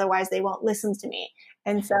respect me. Otherwise, they won't listen to me.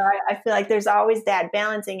 And so I feel like there's always that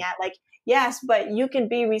balancing act. Like, yes, but you can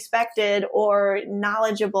be respected or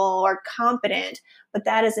knowledgeable or competent, but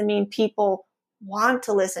that doesn't mean people want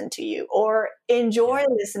to listen to you or enjoy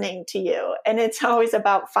listening to you. And it's always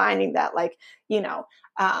about finding that, like,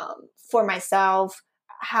 for myself,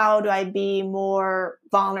 how do I be more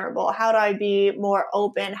vulnerable? How do I be more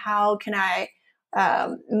open? How can I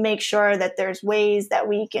make sure that there's ways that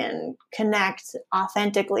we can connect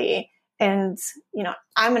authentically? And,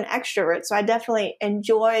 I'm an extrovert, so I definitely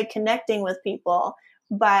enjoy connecting with people,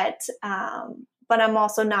 but I'm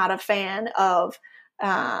also not a fan of,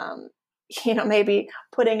 maybe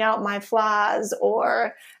putting out my flaws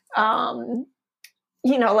or,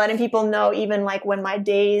 letting people know even like when my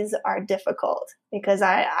days are difficult, because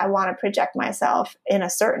I want to project myself in a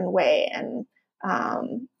certain way. And,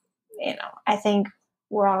 I think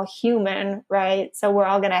we're all human, right? So we're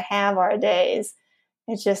all going to have our days.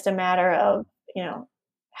 It's just a matter of,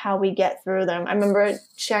 how we get through them. I remember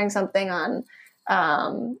sharing something on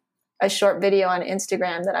a short video on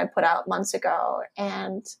Instagram that I put out months ago.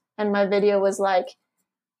 And my video was like,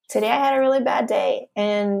 today I had a really bad day,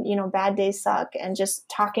 and, bad days suck, and just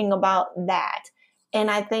talking about that.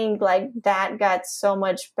 And I think like that got so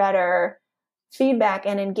much better feedback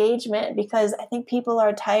and engagement, because I think people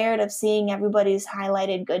are tired of seeing everybody's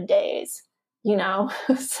highlighted good days.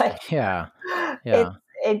 It's like, Yeah. it Yeah.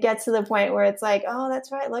 it gets to the point where it's like, oh,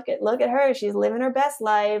 that's right, look at her, she's living her best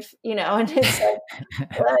life, and it's like,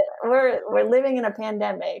 we're living in a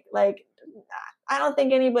pandemic. Like, I don't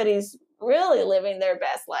think anybody's really living their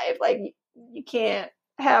best life. Like, you can't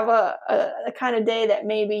have a kind of day that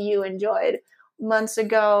maybe you enjoyed months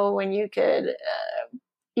ago, when you could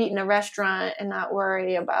eat in a restaurant and not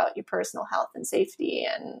worry about your personal health and safety,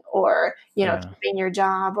 or Yeah. keeping your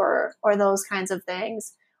job, or those kinds of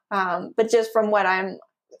things. But just from what I'm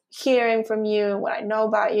hearing from you and what I know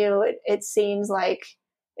about you, it seems like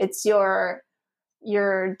it's your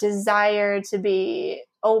desire to be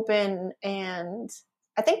open, and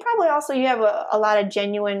I think probably also you have a lot of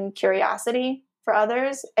genuine curiosity for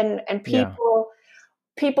others, and Yeah.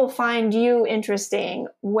 people find you interesting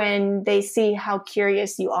when they see how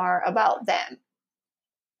curious you are about them.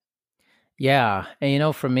 Yeah.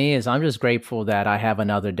 And for me is I'm just grateful that I have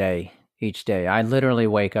another day each day. I literally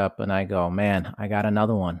wake up and I go, man, I got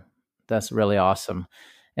another one. That's really awesome.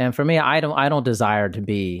 And for me, I don't desire to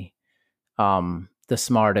be the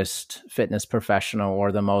smartest fitness professional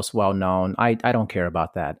or the most well known. I don't care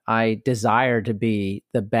about that. I desire to be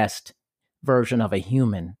the best version of a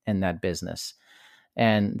human in that business,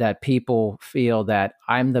 and that people feel that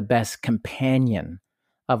I'm the best companion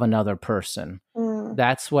of another person. Mm,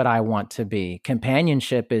 That's what I want to be.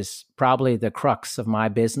 Companionship is probably the crux of my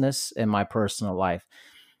business and my personal life.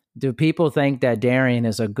 Do people think that Darian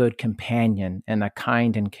is a good companion and a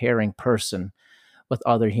kind and caring person with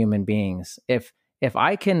other human beings? If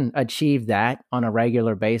I can achieve that on a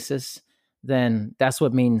regular basis, then that's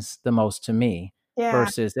what means the most to me. yeah,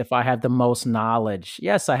 Versus if I have the most knowledge.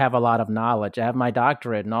 Yes, I have a lot of knowledge. I have my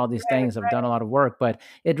doctorate and all these right, things. I've done a lot of work, but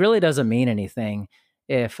it really doesn't mean anything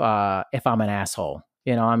if I'm an asshole.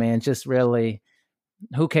 I mean, it's just really,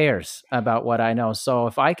 who cares about what I know? So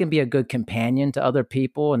if I can be a good companion to other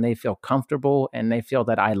people and they feel comfortable and they feel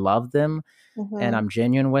that I love them and hmm, I'm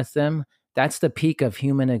genuine with them, that's the peak of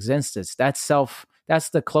human existence. That's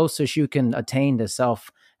the closest you can attain to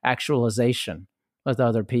self actualization with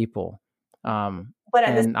other people. but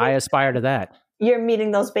at the And I same aspire to that. you're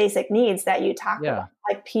meeting those basic needs that you talk about. Yeah.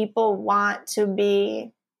 Like, people want to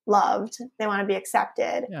be loved, they want to be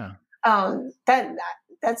accepted. Yeah.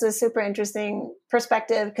 That's a super interesting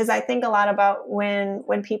perspective, because I think a lot about when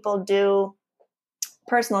people do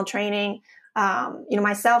personal training.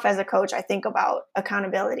 Myself as a coach, I think about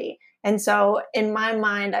accountability, and so in my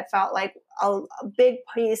mind, I felt like a big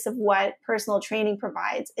piece of what personal training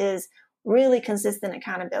provides is really consistent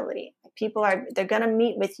accountability. They're going to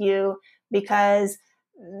meet with you because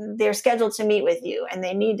they're scheduled to meet with you, and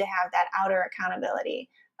they need to have that outer accountability.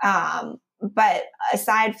 But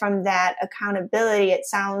aside from that accountability, it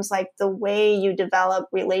sounds like the way you develop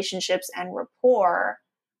relationships and rapport,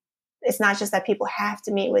 it's not just that people have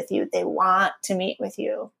to meet with you, they want to meet with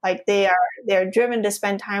you. Like, they're driven to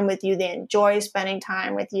spend time with you, they enjoy spending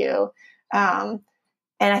time with you. um,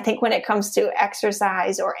 and I think when it comes to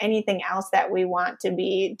exercise or anything else that we want to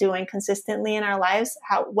be doing consistently in our lives,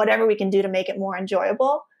 whatever we can do to make it more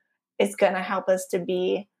enjoyable is going to help us to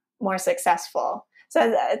be more successful.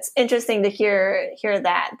 So it's interesting to hear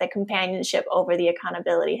that the companionship over the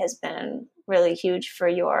accountability has been really huge for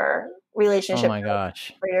your Oh relationship, my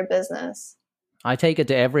gosh. for your business. I take it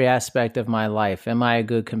to every aspect of my life. Am I a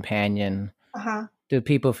good companion? Uh-huh. Do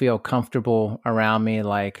people feel comfortable around me?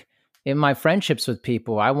 Like in my friendships with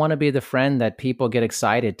people, I want to be the friend that people get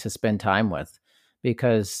excited to spend time with,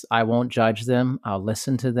 because I won't judge them. I'll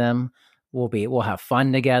listen to them. We'll have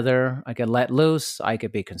fun together. I could let loose. I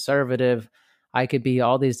could be conservative. I could be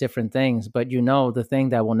all these different things, but the thing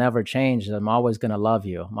that will never change is I'm always going to love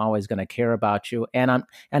you. I'm always going to care about you. And I'm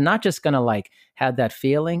not just going to like have that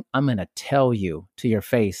feeling. I'm going to tell you to your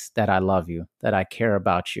face that I love you, that I care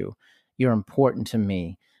about you. You're important to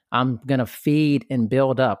me. I'm going to feed and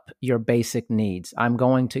build up your basic needs. I'm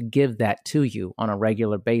going to give that to you on a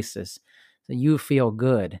regular basis so you feel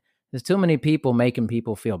good. There's too many people making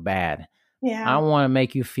people feel bad. I Yeah. want to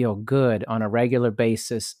make you feel good on a regular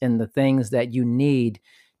basis in the things that you need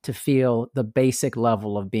to feel the basic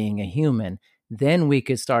level of being a human. Then we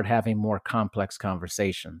could start having more complex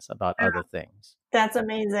conversations about other things. That's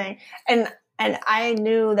amazing. And I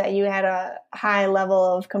knew that you had a high level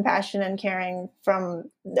of compassion and caring from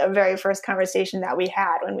the very first conversation that we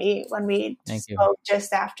had when we Thank you. spoke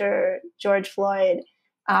just after George Floyd.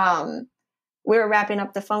 We were wrapping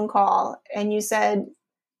up the phone call, and you said,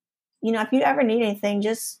 if you ever need anything,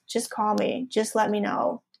 just call me. Just let me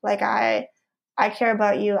know. Like I care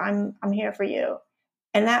about you. I'm here for you.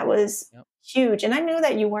 And that was huge. And I knew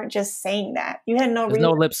that you weren't just saying that. You had no There's reason.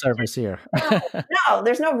 no lip service here. No,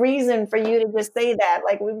 there's no reason for you to just say that.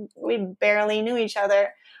 Like we barely knew each other.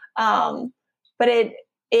 But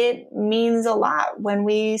it means a lot when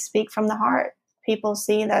we speak from the heart. People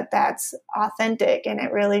see that that's authentic, and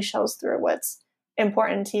it really shows through what's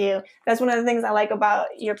important to you. That's one of the things I like about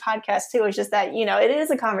your podcast too, is just that, it is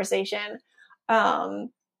a conversation. And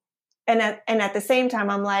at the same time,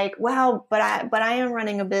 I'm like, well, but I am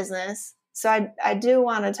running a business. So I do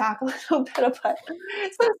want to talk a little bit about some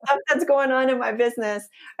stuff that's going on in my business.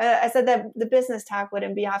 I said that the business talk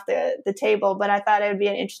wouldn't be off the table, but I thought it would be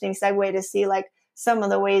an interesting segue to see like some of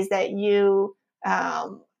the ways that you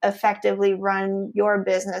effectively run your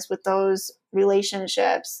business with those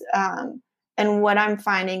relationships. And what I'm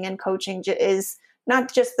finding in coaching is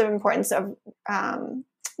not just the importance of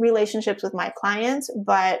relationships with my clients,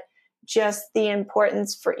 but just the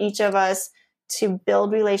importance for each of us to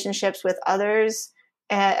build relationships with others,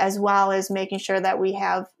 as well as making sure that we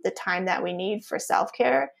have the time that we need for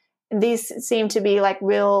self-care. And these seem to be like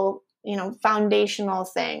real, foundational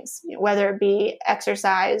things, whether it be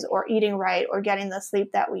exercise or eating right or getting the sleep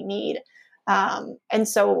that we need. And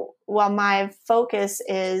so while my focus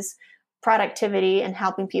is productivity and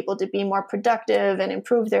helping people to be more productive and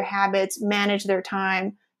improve their habits, manage their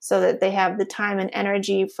time so that they have the time and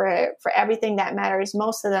energy for everything that matters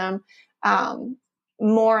most to them,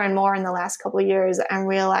 more and more in the last couple of years, I'm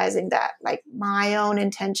realizing that like my own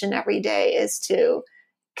intention every day is to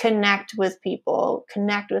connect with people,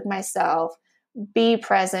 connect with myself, be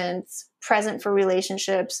present for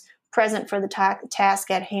relationships, present for the task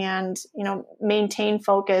at hand, maintain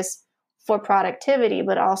focus for productivity,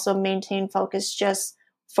 but also maintain focus just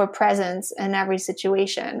for presence in every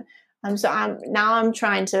situation. So I'm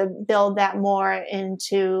trying to build that more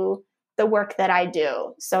into the work that I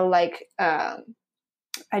do. So like,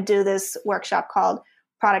 I do this workshop called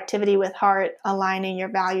Productivity with Heart, Aligning Your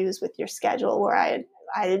Values with Your Schedule, where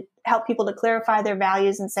I help people to clarify their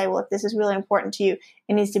values and say, well, if this is really important to you,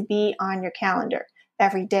 it needs to be on your calendar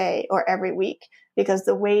every day or every week, because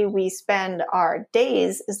the way we spend our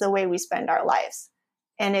days is the way we spend our lives.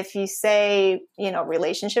 And if you say,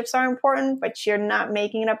 relationships are important, but you're not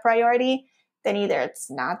making it a priority, then either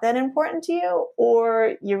it's not that important to you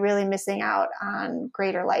or you're really missing out on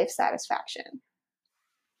greater life satisfaction.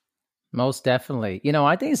 Most definitely.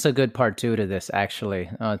 I think it's a good part too to this, actually.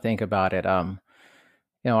 Think about it.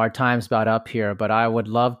 Our time's about up here, but I would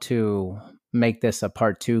love to make this a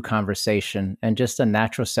part 2 conversation and just a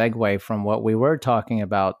natural segue from what we were talking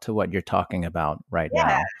about to what you're talking about right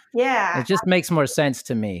now. Yeah. It just makes more sense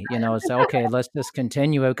to me, it's okay, let's just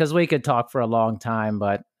continue it, because we could talk for a long time,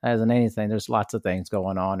 but as in anything, there's lots of things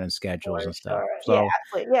going on and schedules and stuff. So, yeah,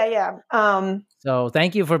 absolutely. Yeah. So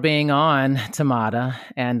thank you for being on, Tamada,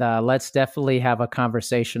 and let's definitely have a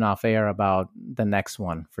conversation off air about the next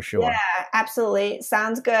one for sure. Yeah, absolutely.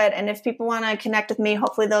 Sounds good. And if people want to connect with me,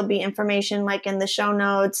 hopefully there'll be information like in the show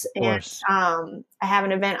notes. Of course. And I have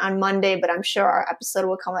an event on Monday, but I'm sure our episode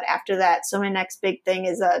will come out after that. So my next big thing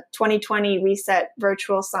is a 2020 Reset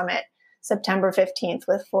Virtual Summit, September 15th,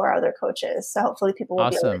 with 4 other coaches. So hopefully people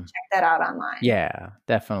will be able to check that out online. Yeah,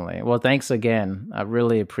 definitely. Well, thanks again. I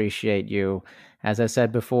really appreciate you. As I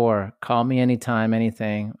said before, call me anytime,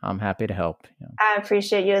 anything. I'm happy to help. I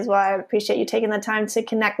appreciate you as well. I appreciate you taking the time to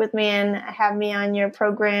connect with me and have me on your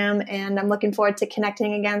program. And I'm looking forward to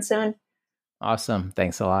connecting again soon. Awesome.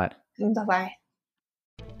 Thanks a lot. Bye-bye.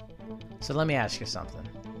 So let me ask you something.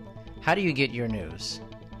 How do you get your news?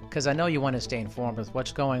 Because I know you want to stay informed with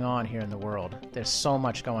what's going on here in the world. There's so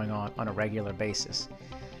much going on a regular basis.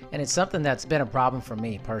 And it's something that's been a problem for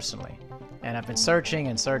me personally. And I've been searching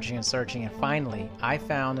and searching and searching, and finally I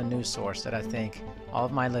found a news source that I think all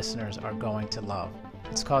of my listeners are going to love.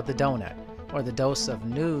 It's called The Donut, or the dose of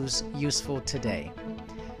news useful today.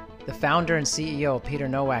 The founder and CEO, Peter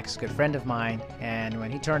Nowak, is a good friend of mine, and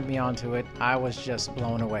when he turned me on to it, I was just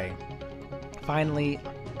blown away. Finally,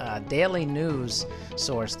 a daily news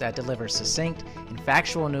source that delivers succinct and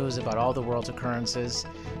factual news about all the world's occurrences,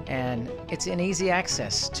 and it's an easy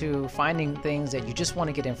access to finding things that you just want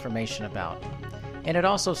to get information about. And it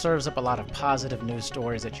also serves up a lot of positive news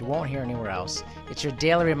stories that you won't hear anywhere else. It's your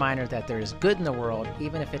daily reminder that there is good in the world,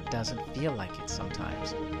 even if it doesn't feel like it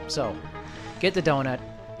sometimes. So, get the donut,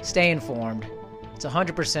 stay informed. It's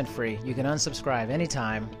 100% free. You can unsubscribe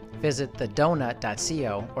anytime. Visit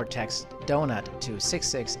thedonut.co or text donut to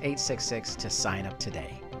 66866 to sign up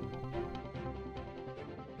today.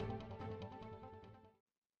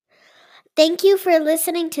 Thank you for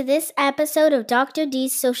listening to this episode of Dr.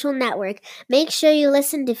 D's Social Network. Make sure you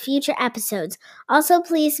listen to future episodes. Also,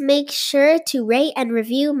 please make sure to rate and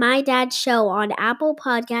review My Dad's Show on Apple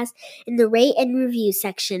Podcasts in the rate and review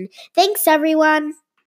section. Thanks, everyone.